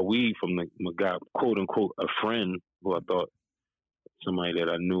my weed from my guy, quote unquote, a friend who I thought somebody that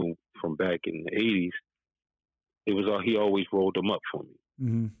I knew from back in the 80s, he always rolled them up for me.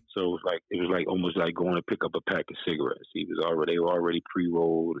 Mm-hmm. So it was like almost like going to pick up a pack of cigarettes. They were already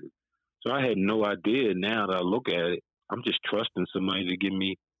pre-rolled. So I had no idea. Now that I look at it, I'm just trusting somebody to give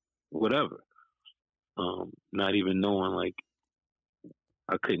me whatever. Not even knowing, like,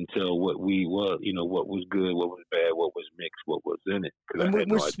 I couldn't tell what weed was, you know, what was good, what was bad, what was mixed, what was in it. Because I had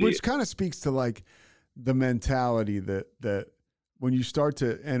no idea. Which kind of speaks to, like, the mentality that when you start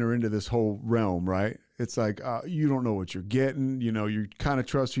to enter into this whole realm, right? It's like you don't know what you're getting. You know, you kind of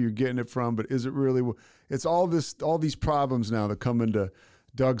trust who you're getting it from, but is it really? It's all these problems now that come into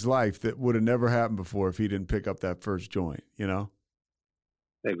Doug's life that would have never happened before if he didn't pick up that first joint. You know?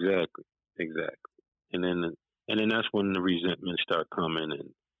 Exactly. And then that's when the resentments start coming,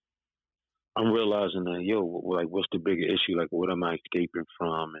 and I'm realizing that, yo, like, what's the bigger issue? Like, what am I escaping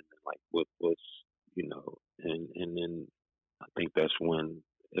from? And like, what's, you know, and then I think that's when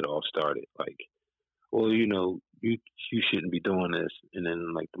it all started. Like, well, you know, you shouldn't be doing this. And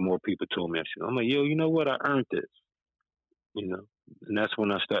then, like, the more people told me, I'm like, yo, you know what? I earned this. You know, and that's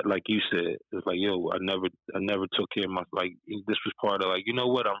when I started. Like you said, it's like, yo, I never took care of my. Like, this was part of, like, you know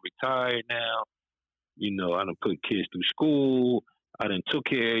what? I'm retired now. You know, I done put kids through school. I done took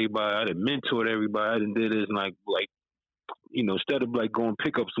care of everybody. I done mentored everybody. I done did this, and like, you know, instead of like going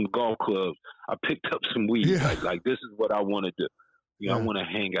pick up some golf clubs, I picked up some weed. Yeah. Like this is what I want to do. You know, I want to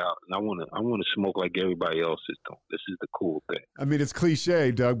hang out and I want to smoke like everybody else is doing. This is the cool thing. I mean, it's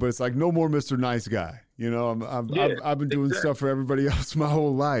cliche, Doug, but it's like no more Mr. Nice Guy. You know, I've been doing stuff for everybody else my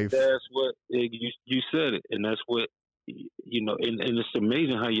whole life. That's what you said it, and that's what, you know, and it's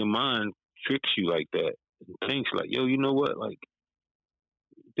amazing how your mind tricks you like that and thinks like, yo, you know what, like,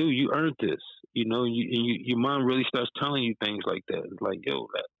 dude, you earned this. You know, your mind really starts telling you things like that. It's like, yo,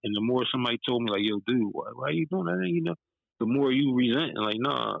 and the more somebody told me, like, yo, dude, why are you doing that? You know, the more you resent, and like,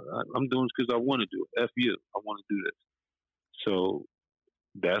 nah, I'm doing this because I want to do it. F you, I want to do this. So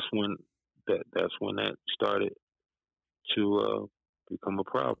that's when that started to become a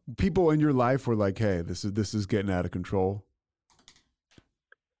problem. People in your life were like, hey, this is getting out of control.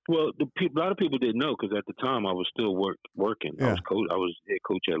 Well, a lot of people didn't know because at the time I was still working. Yeah. I was head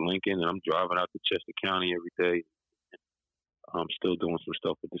coach at Lincoln, and I'm driving out to Chester County every day. I'm still doing some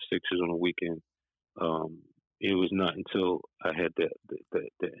stuff with the Sixers on the weekend. It was not until I had the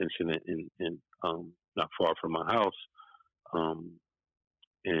incident in not far from my house,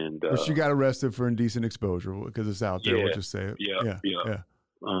 and which you got arrested for indecent exposure because it's out there. We'll just say it. Yeah.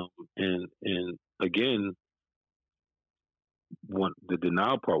 And again, the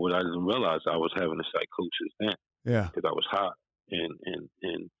denial part was I didn't realize I was having a psychosis then. Yeah. Because I was hot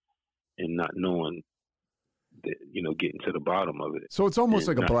and not knowing that, getting to the bottom of it. So it's almost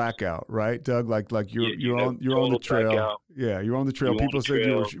like a blackout, right, Doug? Like you're on the trail. Blackout. Yeah, you're on the trail. People said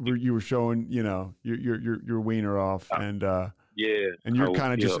trail. you were showing, your wiener off, and and you're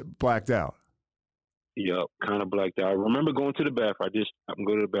kind of just blacked out. Yep, kind of blacked out. I remember going to the bathroom. I just happened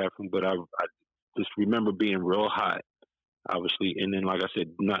to go to the bathroom, but I just remember being real hot, obviously, and then like I said,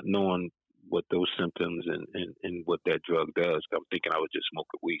 not knowing what those symptoms and what that drug does. I'm thinking I was just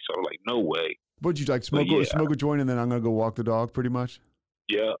smoking weed, so I was like, no way. Would you like smoke a joint and then I'm gonna go walk the dog, pretty much?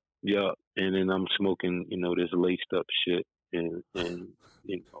 Yeah, and then I'm smoking, this laced up shit, and I'm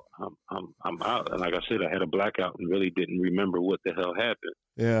out. And like I said, I had a blackout and really didn't remember what the hell happened.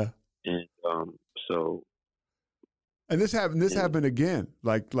 Yeah. And so. And this happened again,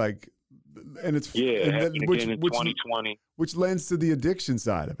 and it's it happened again in 2020, which lends to the addiction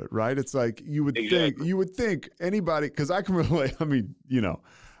side of it, right? It's like you would think anybody, because I can relate. I mean,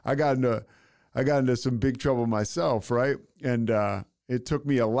 I got into some big trouble myself, right? And it took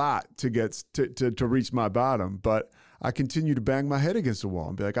me a lot to get to reach my bottom, but I continue to bang my head against the wall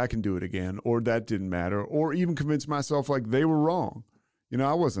and be like, I can do it again, or that didn't matter, or even convince myself like they were wrong.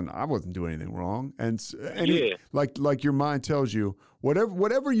 I wasn't doing anything wrong, and like your mind tells you,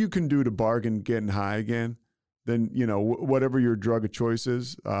 whatever you can do to bargain getting high again, then whatever your drug of choice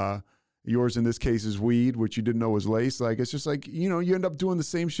is, yours in this case is weed, which you didn't know was lace. Like it's just like you end up doing the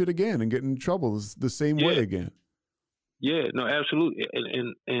same shit again and getting in trouble the same way again. Yeah, no, absolutely,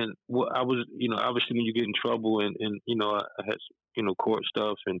 and what I was, obviously when you get in trouble, and I had court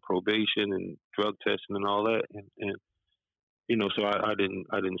stuff and probation and drug testing and all that, and so I didn't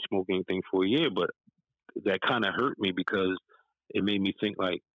smoke anything for a year, but that kind of hurt me because it made me think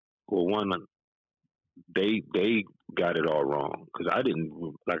like, well, one, they got it all wrong because I didn't.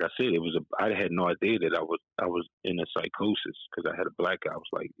 Like I said, I had no idea that I was in a psychosis because I had a blackout. I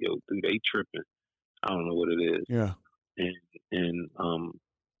was like, yo, dude, they tripping. I don't know what it is. Yeah. And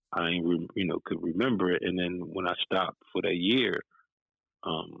I could remember it, and then when I stopped for that year,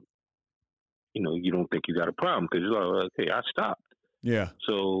 you don't think you got a problem because you're like, okay, I stopped. Yeah.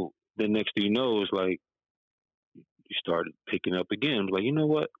 So the next thing you know is like you started picking up again. I was like, you know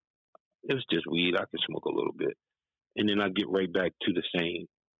what? It's just weed. I can smoke a little bit, and then I get right back to the same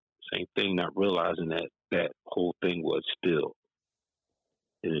thing, not realizing that whole thing was still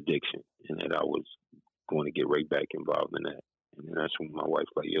an addiction, and that I was going to get right back involved in that. And then that's when my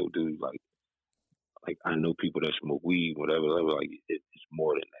wife's like, yo, dude, like I know people that smoke weed, whatever. Like it's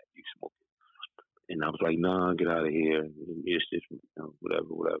more than that. You smoke it. And I was like, nah, get out of here. It's just, whatever.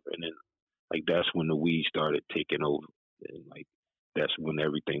 And then, like, that's when the weed started taking over. And, like, that's when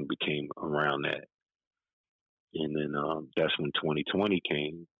everything became around that. And then that's when 2020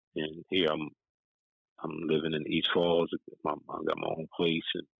 came. And here I'm living in East Falls. I got my own place.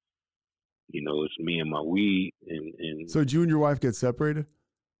 And, it's me and my weed. And so did you and your wife get separated?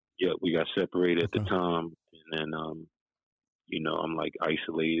 Yeah, we got separated at the time. And then, I'm like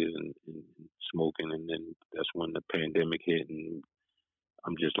isolated and smoking, and then that's when the pandemic hit, and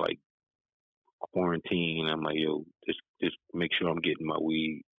I'm just like quarantined. I'm like, yo, just make sure I'm getting my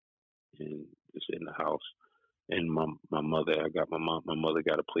weed and it's in the house. And my mother, my mother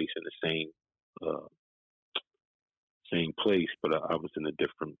got a place in the same place, but I was in a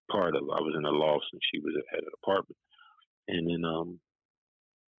different part of it. I was in a loft and she was at an apartment. And then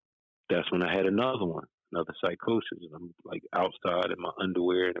that's when I had another psychosis, and I'm like outside in my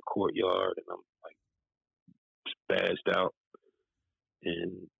underwear in the courtyard, and I'm like spazzed out,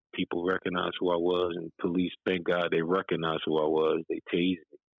 and people recognize who I was, and police, thank God, they recognized who I was. They tased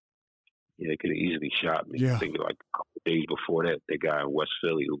me. Yeah, they could have easily shot me. Yeah. I think like a couple of days before that, the guy in West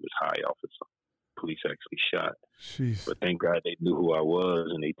Philly who was high off of something, police actually shot. Jeez. But thank God they knew who I was,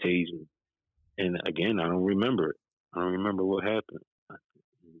 and they tased me. And again, I don't remember it. I don't remember what happened.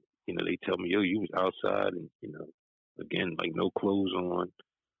 They tell me, yo, you was outside and, again, like no clothes on,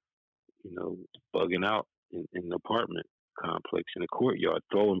 bugging out in the apartment complex in the courtyard,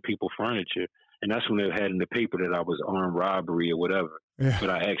 throwing people furniture. And that's when they had in the paper that I was armed robbery or whatever. Yeah. But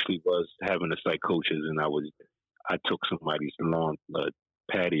I actually was having a psychosis, and I took somebody's lawn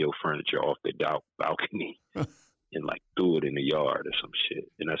patio furniture off the balcony and like threw it in the yard or some shit.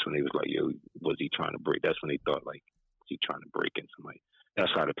 And that's when they was like, yo, was he trying to break? That's when they thought like, was he trying to break in somebody?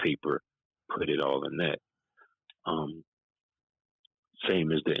 That's how the paper put it all in that.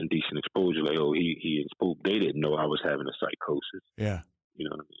 Same as the indecent exposure. Like, oh, he spoke. They didn't know I was having a psychosis. Yeah. You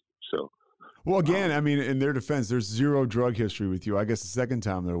know what I mean? So. Well, again, in their defense, there's zero drug history with you. I guess the second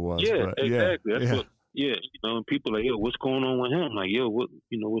time there was. Yeah, but exactly. Yeah. Yeah, and people like, yo, what's going on with him? Like, yo, what's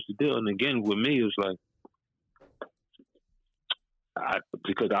the deal? And again, with me, it was like,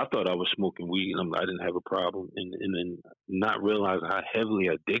 because I thought I was smoking weed, and I didn't have a problem, and then not realizing how heavily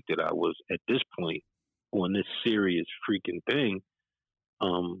addicted I was at this point on this serious freaking thing.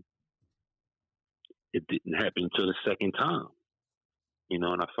 It didn't happen until the second time, and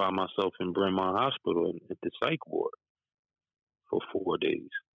I found myself in Bryn Mawr Hospital at the psych ward for 4 days,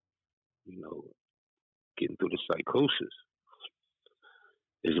 getting through the psychosis.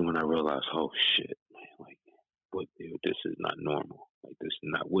 Is when I realized, oh shit, man, like, this is not normal. Like, this is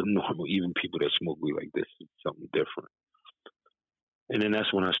not what normal. Even people that smoke weed, like, this is something different. And then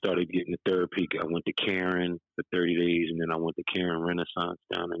that's when I started getting the therapy. I went to Karen for 30 days, and then I went to Karen Renaissance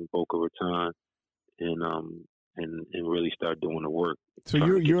down in Boca Raton, and really started doing the work. So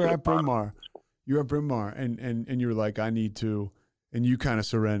you're at Bryn Mawr. You're at Bryn Mawr, and you're like, I need to, and you kind of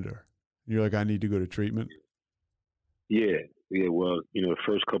surrender. You're like, I need to go to treatment. Yeah. Well, the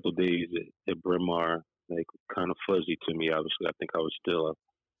first couple of days at Bryn Mawr, like, kind of fuzzy to me. Obviously, I think I was still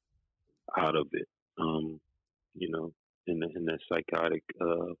out of it, in that psychotic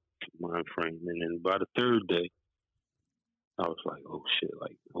mind frame. And then by the third day, I was like, oh shit,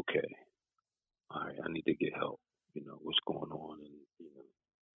 like, okay, all right, I need to get help. What's going on,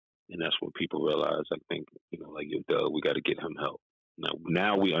 and that's when people realize, I think, like, yo, Doug, we got to get him help.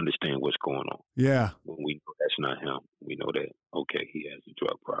 Now we understand what's going on. Yeah. When we know that's not him, we know that, okay, he has a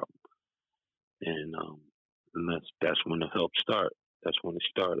drug problem, and that's when the help started. That's when it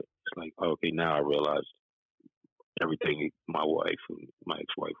started. It's like, okay, now I realized everything my wife, my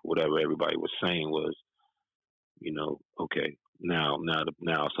ex-wife, whatever everybody was saying was, okay, now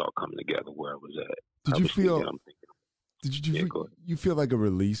it's all coming together where I was at. Did you feel? Did you feel like a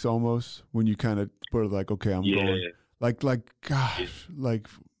release almost when you kind of were like, okay, I'm going. Like, gosh, like,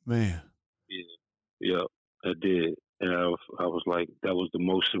 man. Yeah, I did. And I was like, that was the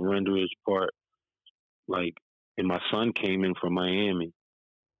most surrenderous part. Like, and my son came in from Miami,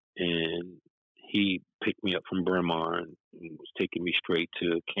 and he picked me up from Bryn Mawr and was taking me straight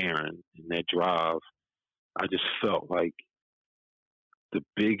to Karen. And that drive, I just felt like the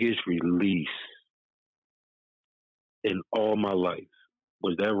biggest release in all my life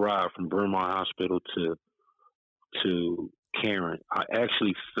was that ride from Bryn Mawr Hospital to Karen. I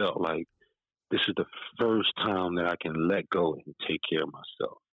actually felt like this is the first time that I can let go and take care of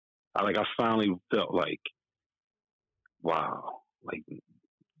myself. I finally felt like, wow, like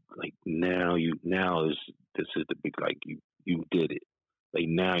now this is the big, like, you did it. Like,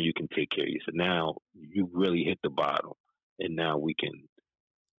 now you can take care of yourself. Now you really hit the bottom, and now we can.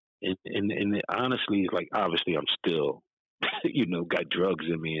 And honestly, like, obviously I'm still, got drugs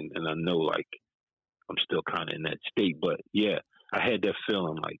in me, and I know, like, I'm still kind of in that state. But yeah, I had that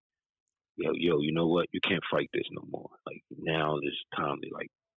feeling like, yo, you know what? You can't fight this no more. Like, now it's time to, like,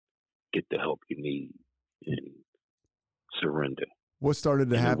 get the help you need and surrender. What started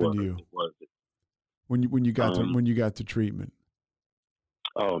to happen to you when you got to treatment?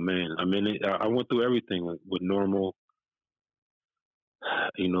 Oh man, I mean, I went through everything with normal,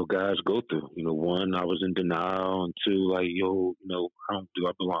 guys go through. One, I was in denial, and two, like, yo, I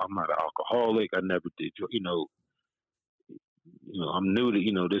belong. I'm not an alcoholic. I never did. I'm new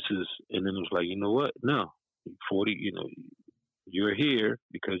to, this is, and then it was like, you know what? No, 40. You're here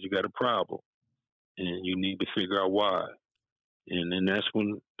because you got a problem, and you need to figure out why. And then that's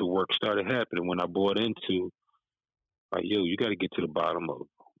when the work started happening. When I bought into, like, yo, you got to get to the bottom of,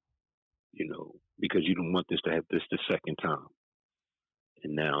 because you don't want this to happen this the second time.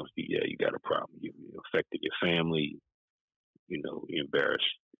 And now, yeah, you got a problem. You affected your family. You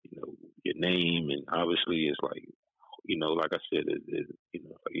embarrassed, your name, and obviously it's like, like I said,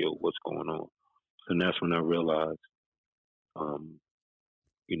 like, yo, what's going on? And that's when I realized,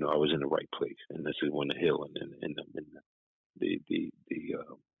 I was in the right place, and this is when the healing and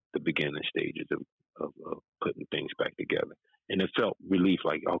the beginning stages of putting things back together. And it felt relief,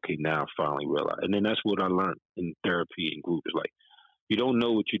 like, okay, now I finally realized. And then that's what I learned in therapy and group. Is like, you don't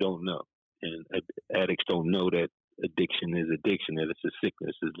know what you don't know. And addicts don't know that addiction is addiction, that it's a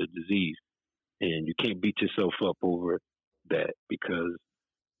sickness, it's a disease. And you can't beat yourself up over that, because,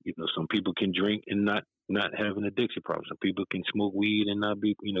 some people can drink and not have an addiction problem. Some people can smoke weed and not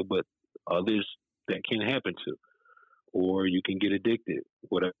be, but others that can happen to. Or you can get addicted,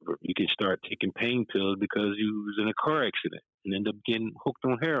 whatever. You can start taking pain pills because you was in a car accident and end up getting hooked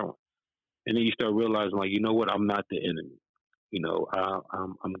on heroin. And then you start realizing, like, you know what, I'm not the enemy.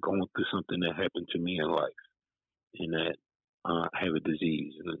 I'm going through something that happened to me in life, and that I have a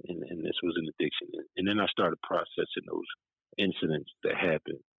disease, and this was an addiction. And then I started processing those incidents that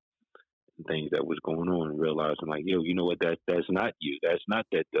happened. and things that was going on, and realizing like, yo, you know what? That's not you. That's not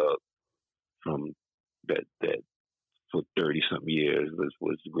that Doug from that for 30 something years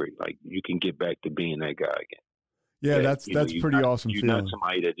was great. Like, you can get back to being that guy again. Yeah, that's pretty not, awesome. You're feeling. not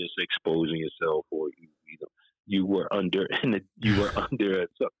somebody that just exposing yourself, or you were under under.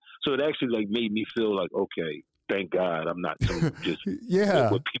 So it actually like made me feel like, okay, thank God I'm not some just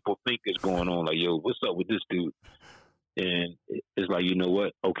what people think is going on. Like, yo, what's up with this dude? And it's like, you know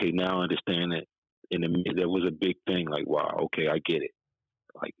what? Okay, now I understand that. And that was a big thing. Like, wow, okay, I get it.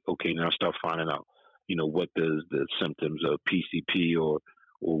 Like, okay, now I start finding out, what does the symptoms of PCP or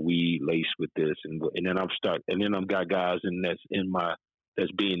weed laced with this, and then I've got guys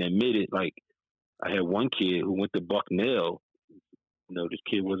that's being admitted. Like, I had one kid who went to Bucknell. This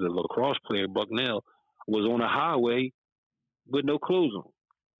kid was a lacrosse player. Bucknell was on a highway with no clothes on,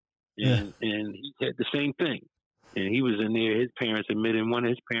 and he had the same thing. And he was in there. His parents admitted one of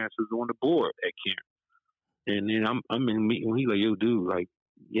his parents was on the board at Cairn. And then I'm in meeting when he like, yo, dude, like,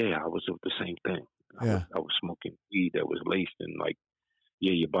 yeah, I was with the same thing. I was smoking weed that was laced, and like,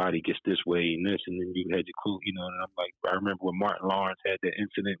 yeah, your body gets this way and this, and then you had your clue, and I'm like, I remember when Martin Lawrence had that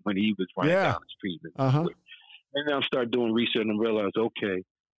incident when he was running down the street. And then I started doing research and realized, okay,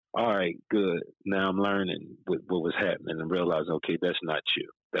 all right, good. Now I'm learning what was happening and realize, okay, that's not you.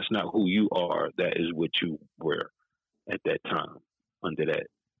 That's not who you are. That is what you were at that time under that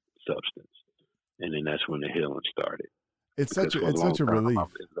substance. And then that's when the healing started. It's such a relief.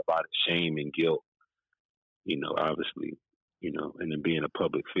 It was about shame and guilt, obviously, and then being a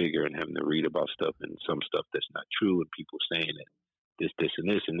public figure and having to read about stuff and some stuff that's not true, and people saying that this, and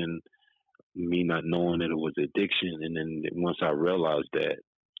this, and then me not knowing that it was addiction. And then once I realized that,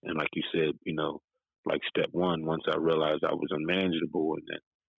 and like you said, like step one, once I realized I was unmanageable and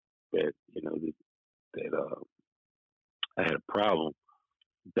that I had a problem,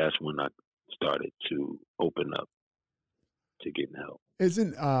 that's when I started to open up to getting help.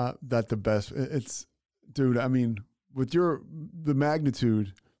 Isn't that the best? It's, dude, I mean, with the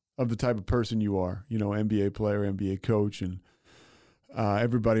magnitude of the type of person you are, NBA player, NBA coach, and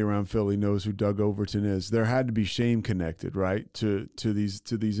everybody around Philly knows who Doug Overton is. There had to be shame connected, right, to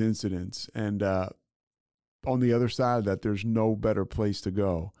these incidents. And on the other side of that, there's no better place to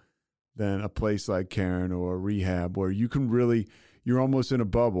go than a place like Cairn or rehab, where you can really, you're almost in a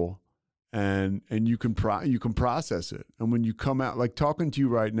bubble, and you can process it. And when you come out, like talking to you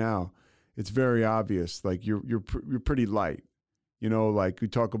right now, it's very obvious. Like you're pretty light, like we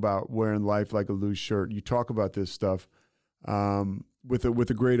talk about wearing life like a loose shirt. You talk about this stuff with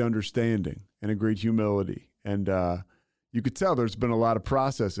a great understanding and a great humility. And you could tell there's been a lot of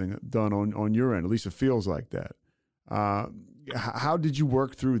processing done on your end. At least it feels like that. How did you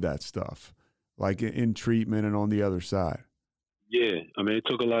work through that stuff, like in treatment and on the other side? Yeah, I mean, it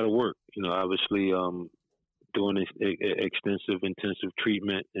took a lot of work. Obviously, doing extensive, intensive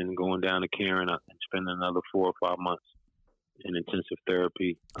treatment and going down to Cairn and spending another 4 or 5 months in intensive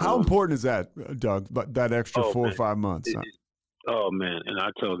therapy. How important is that, Doug? That extra 4 or 5 months? Oh man, and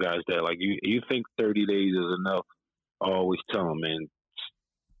I tell guys that, like, you think 30 days is enough. I always tell them, man,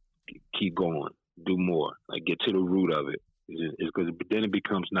 keep going, do more, like get to the root of it. Because then it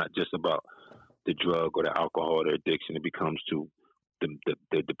becomes not just about the drug or the alcohol or the addiction. It becomes to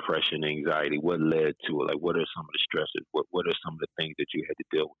the depression, anxiety. What led to it? Like, what are some of the stresses? What are some of the things that you had to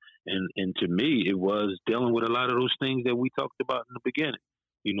deal with? And to me, it was dealing with a lot of those things that we talked about in the beginning.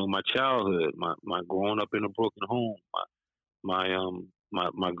 My childhood, my growing up in a broken home,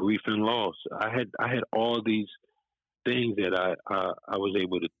 my grief and loss. I had all these things that I was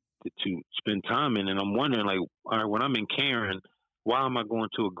able to spend time in, and I'm wondering, like, all right, when I'm in Cairn, why am I going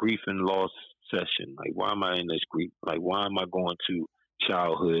to a grief and loss session? Like, why am I in this grief? Like, why am I going to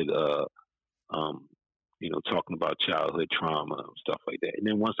childhood, talking about childhood trauma and stuff like that? And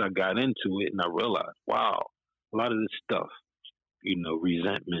then once I got into it and I realized, wow, a lot of this stuff,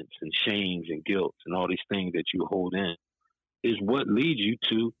 resentments and shames and guilt and all these things that you hold in is what leads you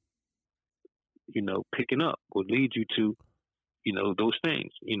to, picking up, what leads you to, those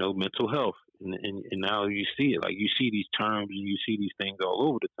things, mental health. And now you see it, like you see these terms and you see these things all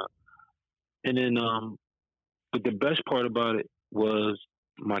over the time. And then, but the best part about it was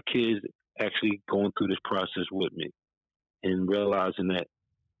my kids actually going through this process with me and realizing that,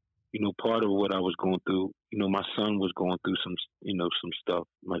 part of what I was going through, my son was going through some stuff.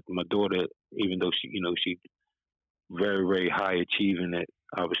 My daughter, even though she very, very high achieving at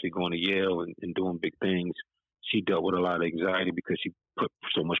obviously going to Yale and doing big things, she dealt with a lot of anxiety because she put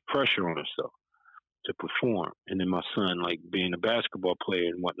so much pressure on herself to perform. And then my son, like being a basketball player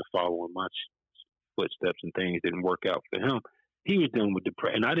and wanting to follow in my footsteps and things, didn't work out for him. He was dealing with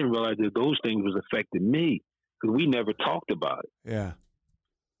depression, and I didn't realize that those things was affecting me because we never talked about it. Yeah.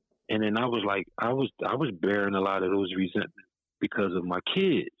 And then I was like, I was bearing a lot of those resentments because of my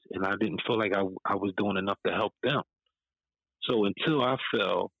kids, and I didn't feel like I was doing enough to help them. So until I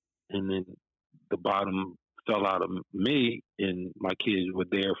fell, and then the bottom fell out of me, and my kids were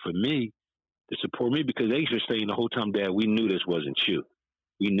there for me to support me, because they used to say the whole time, Dad, we knew this wasn't you.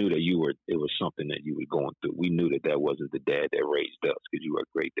 We knew that it was something that you were going through. We knew that wasn't the dad that raised us, because you were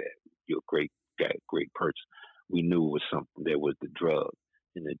a great dad. You're a great guy, great person. We knew it was something that was the drug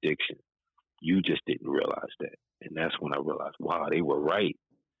and addiction. You just didn't realize that. And that's when I realized, wow, they were right.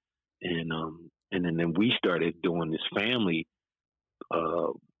 And then we started doing this family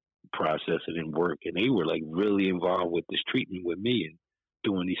processing and work, and they were like really involved with this treatment with me and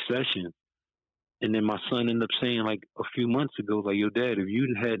doing these sessions. And then my son ended up saying, like, a few months ago, like, yo, Dad, if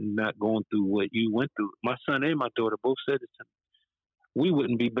you had not gone through what you went through, my son and my daughter both said it to me, we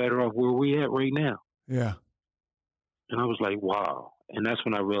wouldn't be better off where we at right now. Yeah. And I was like, wow. And that's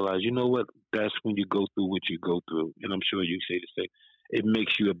when I realized, you know what? That's when you go through what you go through. And I'm sure you say the same. It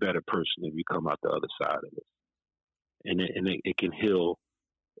makes you a better person if you come out the other side of it. And it can heal.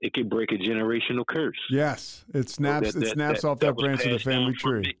 It can break a generational curse. Yes. It snaps off that branch of the family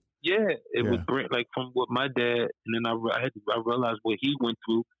tree. Yeah, it would bring, like, from what my dad, and then I realized what he went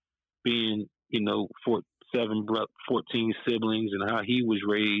through, being, 14 siblings, and how he was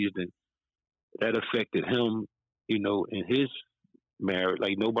raised, and that affected him, in his marriage.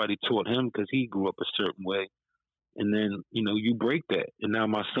 Like, nobody taught him because he grew up a certain way. And then, you break that. And now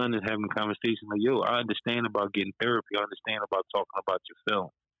my son is having conversations like, yo, I understand about getting therapy. I understand about talking about your film.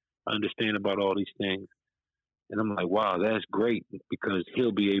 I understand about all these things. And I'm like, wow, that's great, because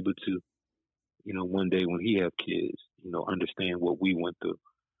he'll be able to, one day when he have kids, understand what we went through.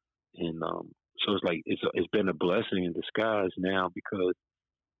 And so it's like it's been a blessing in disguise now, because,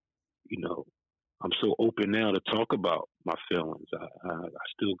 I'm so open now to talk about my feelings. I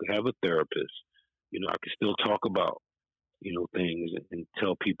still have a therapist. I can still talk about, things and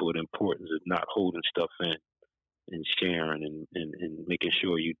tell people the importance of not holding stuff in and sharing and making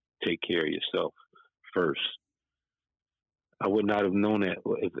sure you take care of yourself first. I would not have known that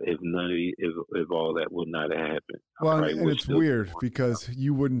if all that would not have happened. Well, and it's weird because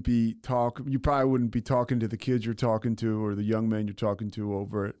you probably wouldn't be talking to the kids you're talking to or the young men you're talking to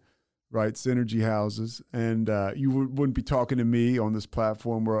over at Synergy Houses, and you wouldn't be talking to me on this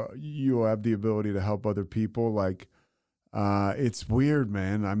platform where you have the ability to help other people. Like, it's weird,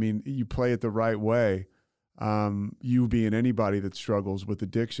 man. I mean, you play it the right way. You being anybody that struggles with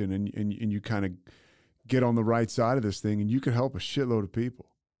addiction, and you kind of get on the right side of this thing, and you can help a shitload of people.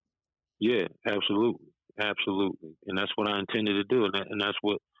 Yeah, absolutely. And that's what I intended to do. And that's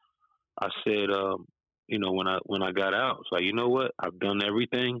what I said, when I got out. It's like, you know what? I've done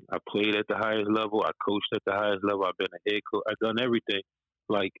everything. I played at the highest level. I coached at the highest level. I've been a head coach. I've done everything.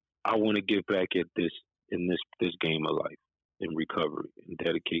 Like, I want to give back at this game of life, in recovery, and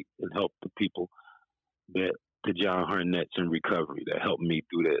dedicate and help the people, the John Harnett's in recovery that helped me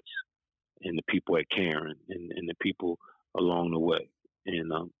through this, and the people at Karen, and the people along the way.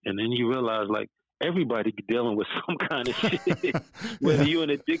 And then you realize, like, everybody dealing with some kind of shit, whether you're in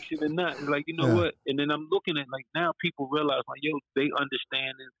addiction or not. It's like, you know what? And then I'm looking at, like, now people realize, like, yo, they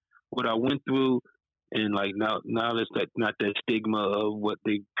understanding what I went through. And, like, now there's not that stigma of what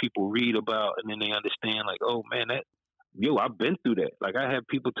people read about. And then they understand, like, oh man, I've been through that. Like, I had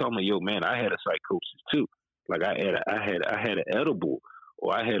people tell me, yo, man, I had a psychosis too. Like, I had an edible,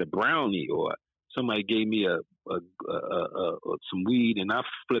 or I had a brownie, or somebody gave me some weed and I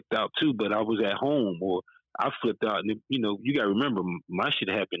flipped out too, but I was at home, or I flipped out. And, you got to remember, my shit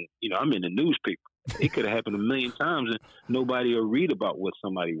happened, I'm in the newspaper. It could have happened a million times and nobody will read about what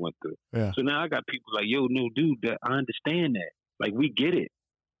somebody went through. Yeah. So now I got people like, yo, no, dude, I understand that. Like, we get it.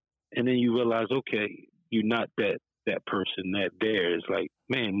 And then you realize, okay, you're not that person that there. Is like,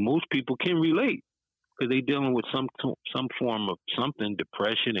 man, most people can relate, because they dealing with some form of something,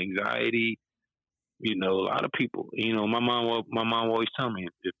 depression, anxiety. A lot of people. My mom always tell me,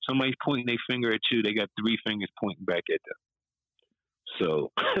 if somebody's pointing their finger at you, they got three fingers pointing back at them.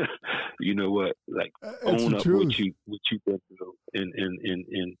 So, you know what? Like, own up what you've been through, and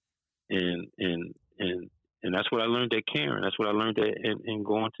that's what I learned at Karen. That's what I learned in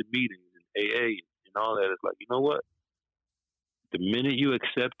going to meetings and AA and all that. It's like, you know what? The minute you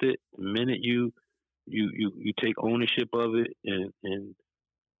accept it, the minute you take ownership of it, and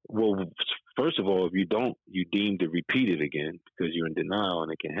well, first of all, if you don't, you deem to repeat it again because you're in denial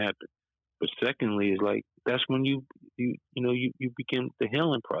and it can happen. But secondly, is like, that's when you begin the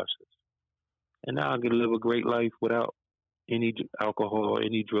healing process. And now I can live a great life without any alcohol,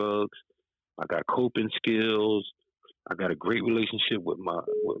 any drugs. I got coping skills. I got a great relationship with my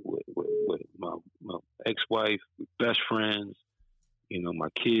ex-wife, best friends, my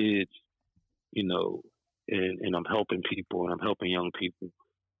kids, and I'm helping people, and I'm helping young people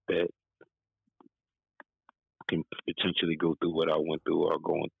that can potentially go through what I went through or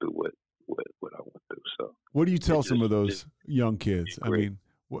going through what I went through. So, what do you tell some of those young kids? I mean,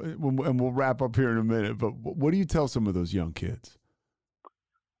 and we'll wrap up here in a minute, but what do you tell some of those young kids?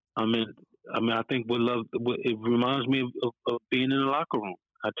 I mean, I think it reminds me of being in the locker room.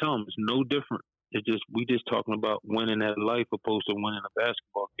 I tell them it's no different. It's just we just talking about winning at life opposed to winning a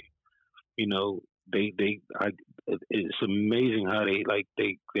basketball game. It's amazing how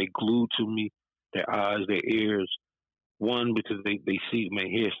they glued to me, their eyes, their ears. One, because they see me,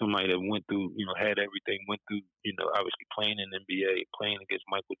 hear somebody that went through, had everything, went through, obviously playing in the NBA, playing against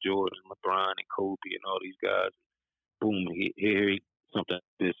Michael Jordan, LeBron, and Kobe, and all these guys. Boom, hear something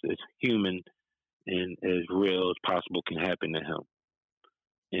this is human and as real as possible can happen to him.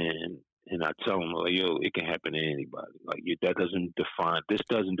 And I tell them, like, yo, it can happen to anybody. Like, this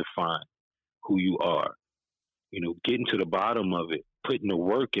doesn't define who you are. Getting to the bottom of it, putting the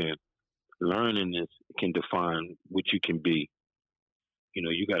work in, learning this can define what you can be.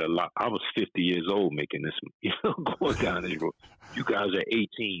 You got a lot. I was 50 years old making this, going down this road. You guys are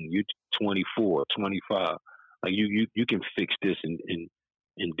 18, you're 24, 25. Like, you can fix this and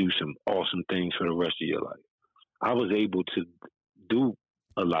do some awesome things for the rest of your life. I was able to do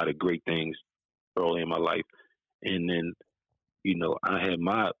a lot of great things early in my life. And then, I had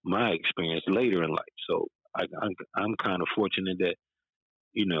my experience later in life. So I'm kind of fortunate that,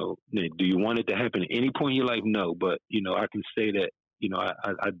 do you want it to happen at any point in your life? No, but, I can say that,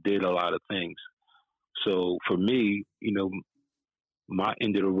 I did a lot of things. So for me, my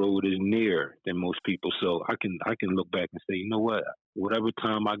end of the road is nearer than most people. So I can look back and say, you know what, whatever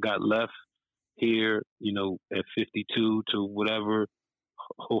time I got left here, at 52 to whatever,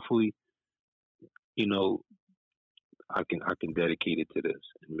 hopefully, I can dedicate it to this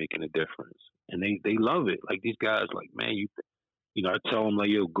and making a difference. And they love it. Like, these guys, like, man, I tell them, like,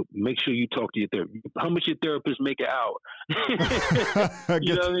 yo, make sure you talk to your therapist. How much your therapist make an hour?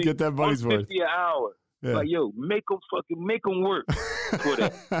 Get that money's worth. $150 an hour. Yeah. Like, yo, make them work for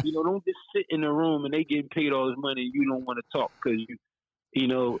that. Don't just sit in the room and they getting paid all this money and you don't want to talk because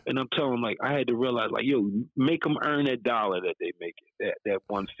and I'm telling them, like, I had to realize, like, yo, make them earn that dollar that they make it, that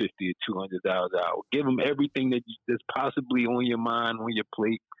 $150 or $200 an hour. Give them everything that's possibly on your mind, on your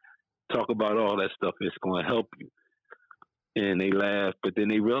plate. Talk about all that stuff. It's going to help you. And they laugh, but then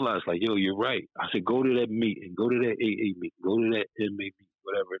they realize, like, yo, you're right. I said, go to that meeting, go to that AA meeting, go to that MA meeting,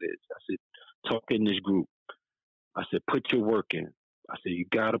 whatever it is. I said, talk in this group. I said, put your work in. I said, you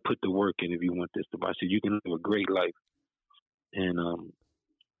got to put the work in if you want this to. I said, you can live a great life. And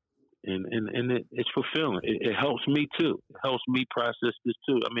it's fulfilling. It helps me too. It helps me process this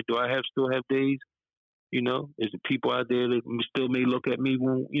too. I mean, do I still have days? Is there people out there that still may look at me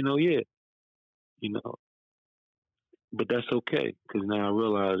when, yeah. But that's okay, because now I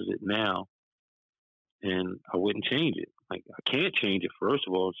realize it now, and I wouldn't change it. Like, I can't change it, first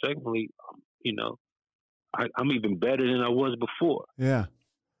of all. Secondly, I'm even better than I was before. Yeah.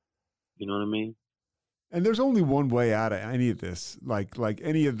 You know what I mean? And there's only one way out of any of this, like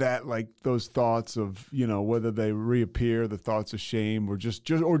any of that, like those thoughts of, whether they reappear, the thoughts of shame, or just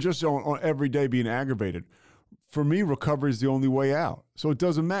on every day being aggravated. For me, recovery is the only way out. So it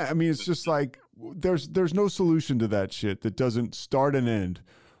doesn't matter. I mean, it's just like there's no solution to that shit that doesn't start and end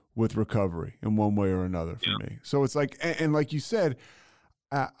with recovery in one way or another for me. So it's like, and like you said,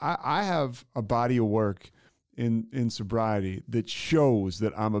 I have a body of work in sobriety that shows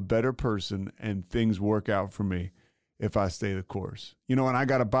that I'm a better person and things work out for me if I stay the course. And I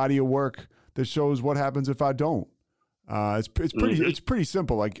got a body of work that shows what happens if I don't. It's pretty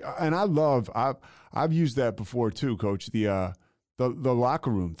simple. Like, and I've used that before too, Coach. The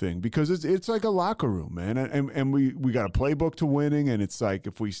locker room thing, because it's like a locker room, man. And we got a playbook to winning, and it's like,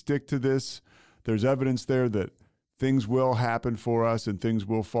 if we stick to this, there's evidence there that things will happen for us and things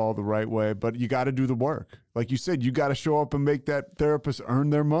will fall the right way. But you got to do the work. Like you said, you got to show up and make that therapist earn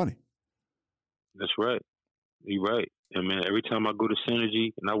their money. That's right. You're right. And man, every time I go to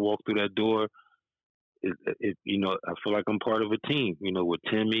Synergy and I walk through that door, I feel like I'm part of a team, with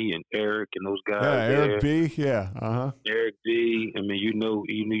Timmy and Eric and those guys. Yeah, Eric B. Yeah. Uh-huh. Eric B. I mean,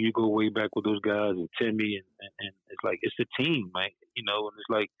 you go way back with those guys and Timmy and it's like, it's a team, man, and it's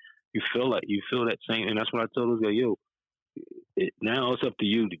like, you feel that same, and that's what I tell those guys, yo, now it's up to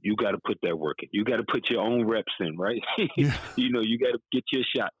you. You got to put that work in. You got to put your own reps in, right? Yeah. You got to get your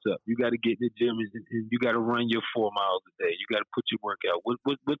shots up. You got to get in the gym and you got to run your 4 miles a day. You got to put your work out.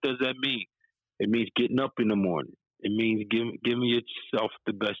 What does that mean? It means getting up in the morning. It means giving yourself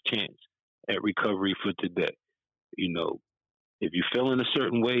the best chance at recovery for today. If you're feeling a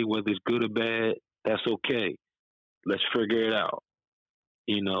certain way, whether it's good or bad, that's okay. Let's figure it out.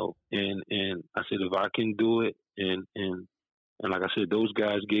 And I said, if I can do it, and like I said, those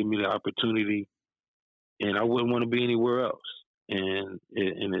guys gave me the opportunity, and I wouldn't want to be anywhere else. And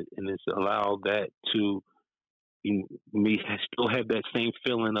it's allowed that to me still have that same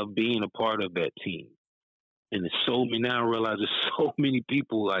feeling of being a part of that team. And now I realize there's so many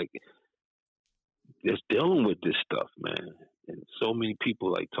people like that's dealing with this stuff, man. And so many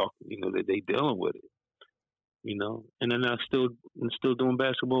people like talking, that they dealing with it. And then I'm still doing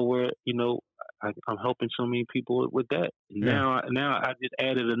basketball where, I'm helping so many people with that. Yeah. Now I just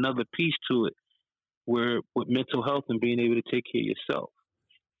added another piece to it where with mental health and being able to take care of yourself.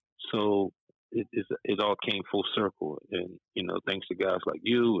 So it all came full circle. And, thanks to guys like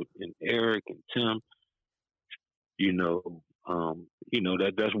you and Eric and Tim,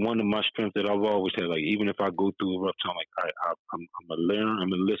 that's one of my strengths that I've always had. Like, even if I go through a rough time, like I'm gonna learn, I'm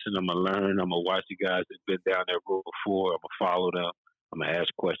gonna listen, I'm gonna learn, I'm gonna watch the guys that've been down that road before, I'm gonna follow them, I'm gonna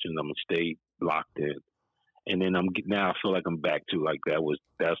ask questions, I'm gonna stay locked in. And then now I feel like I'm back to like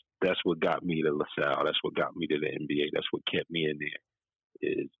that's what got me to LaSalle, that's what got me to the NBA, that's what kept me in there.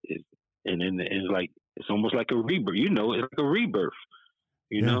 And then it's like it's almost like a rebirth, it's like a rebirth,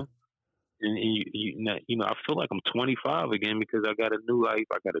 you know. And I feel like I'm 25 again because I got a new life.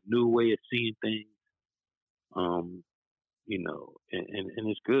 I got a new way of seeing things. And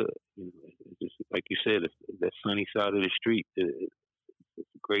it's good. It's just, like you said, it's that sunny side of the street. It's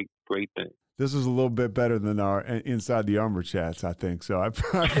a great, great thing. This is a little bit better than our Inside the Armor chats, I think. So man.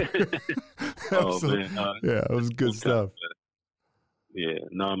 Yeah, it was good stuff. Yeah,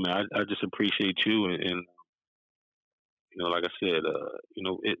 no, man, I just appreciate you and like I said,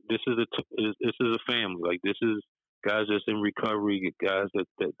 this is a family. Like, this is guys that's in recovery, guys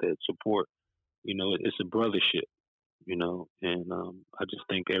that support. It's a brothership. And I just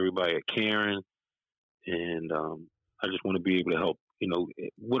thank everybody at Cairn, and I just want to be able to help.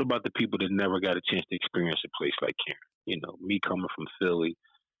 What about the people that never got a chance to experience a place like Cairn? Me coming from Philly,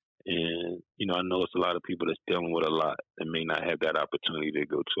 and I know it's a lot of people that's dealing with a lot that may not have that opportunity to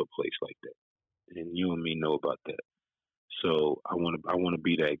go to a place like that, and you and me know about that. So I want to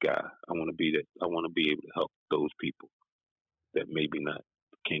be that guy. I want to be able to help those people that maybe not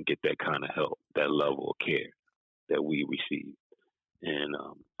can't get that kind of help, that level of care that we receive. And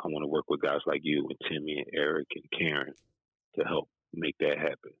I want to work with guys like you and Timmy and Eric and Karen to help make that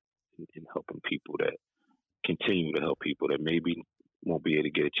happen and helping people that continue to help people that maybe won't be able to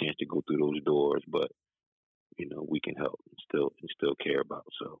get a chance to go through those doors, but we can help and still care about.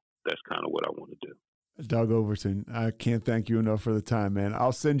 So that's kind of what I want to do. Doug Overton, I can't thank you enough for the time, man.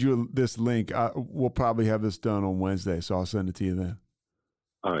 I'll send you this link. We'll probably have this done on Wednesday, so I'll send it to you then.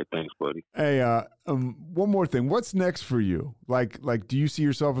 All right, thanks, buddy. Hey, one more thing. What's next for you? Like, do you see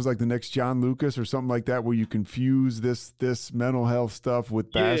yourself as like the next John Lucas or something like that, where you can fuse this mental health stuff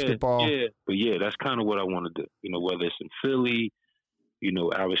with basketball? Yeah, but that's kind of what I want to do. Whether it's in Philly,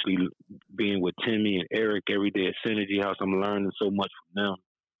 obviously being with Timmy and Eric every day at Synergy House, I'm learning so much from them.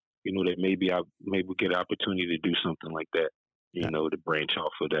 That maybe we get an opportunity to do something like that. To branch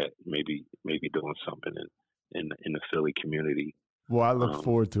off of that, maybe doing something in the Philly community. Well, I look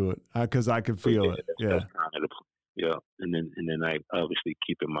forward to it because I can feel it. That's kind of and then I obviously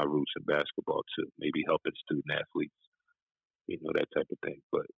keeping my roots in basketball too. Maybe helping student athletes, that type of thing.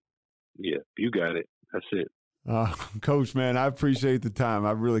 But you got it. That's it. Coach, man, I appreciate the time.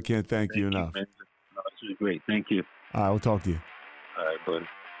 I really can't thank you enough. Man. No, this was great. Thank you. All right, we'll talk to you. All right, buddy.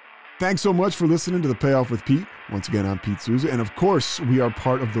 Thanks so much for listening to The Payoff with Pete. Once again, I'm Pete Souza. And of course, we are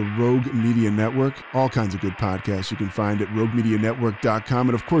part of the Rogue Media Network. All kinds of good podcasts you can find at roguemedianetwork.com.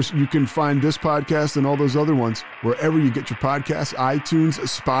 And of course, you can find this podcast and all those other ones wherever you get your podcasts, iTunes,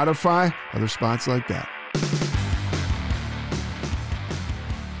 Spotify, other spots like that.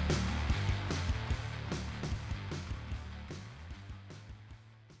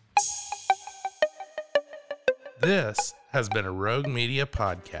 This has been a Rogue Media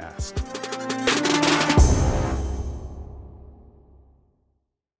podcast.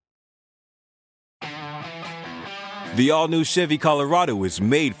 The all-new Chevy Colorado is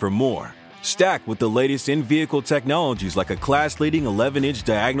made for more. Stacked with the latest in-vehicle technologies like a class-leading 11-inch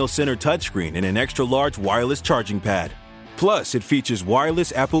diagonal center touchscreen and an extra-large wireless charging pad. Plus, it features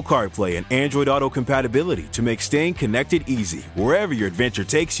wireless Apple CarPlay and Android Auto compatibility to make staying connected easy wherever your adventure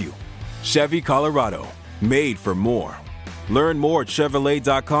takes you. Chevy Colorado, made for more. Learn more at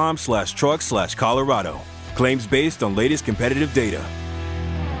Chevrolet.com/truck/Colorado. Claims based on latest competitive data.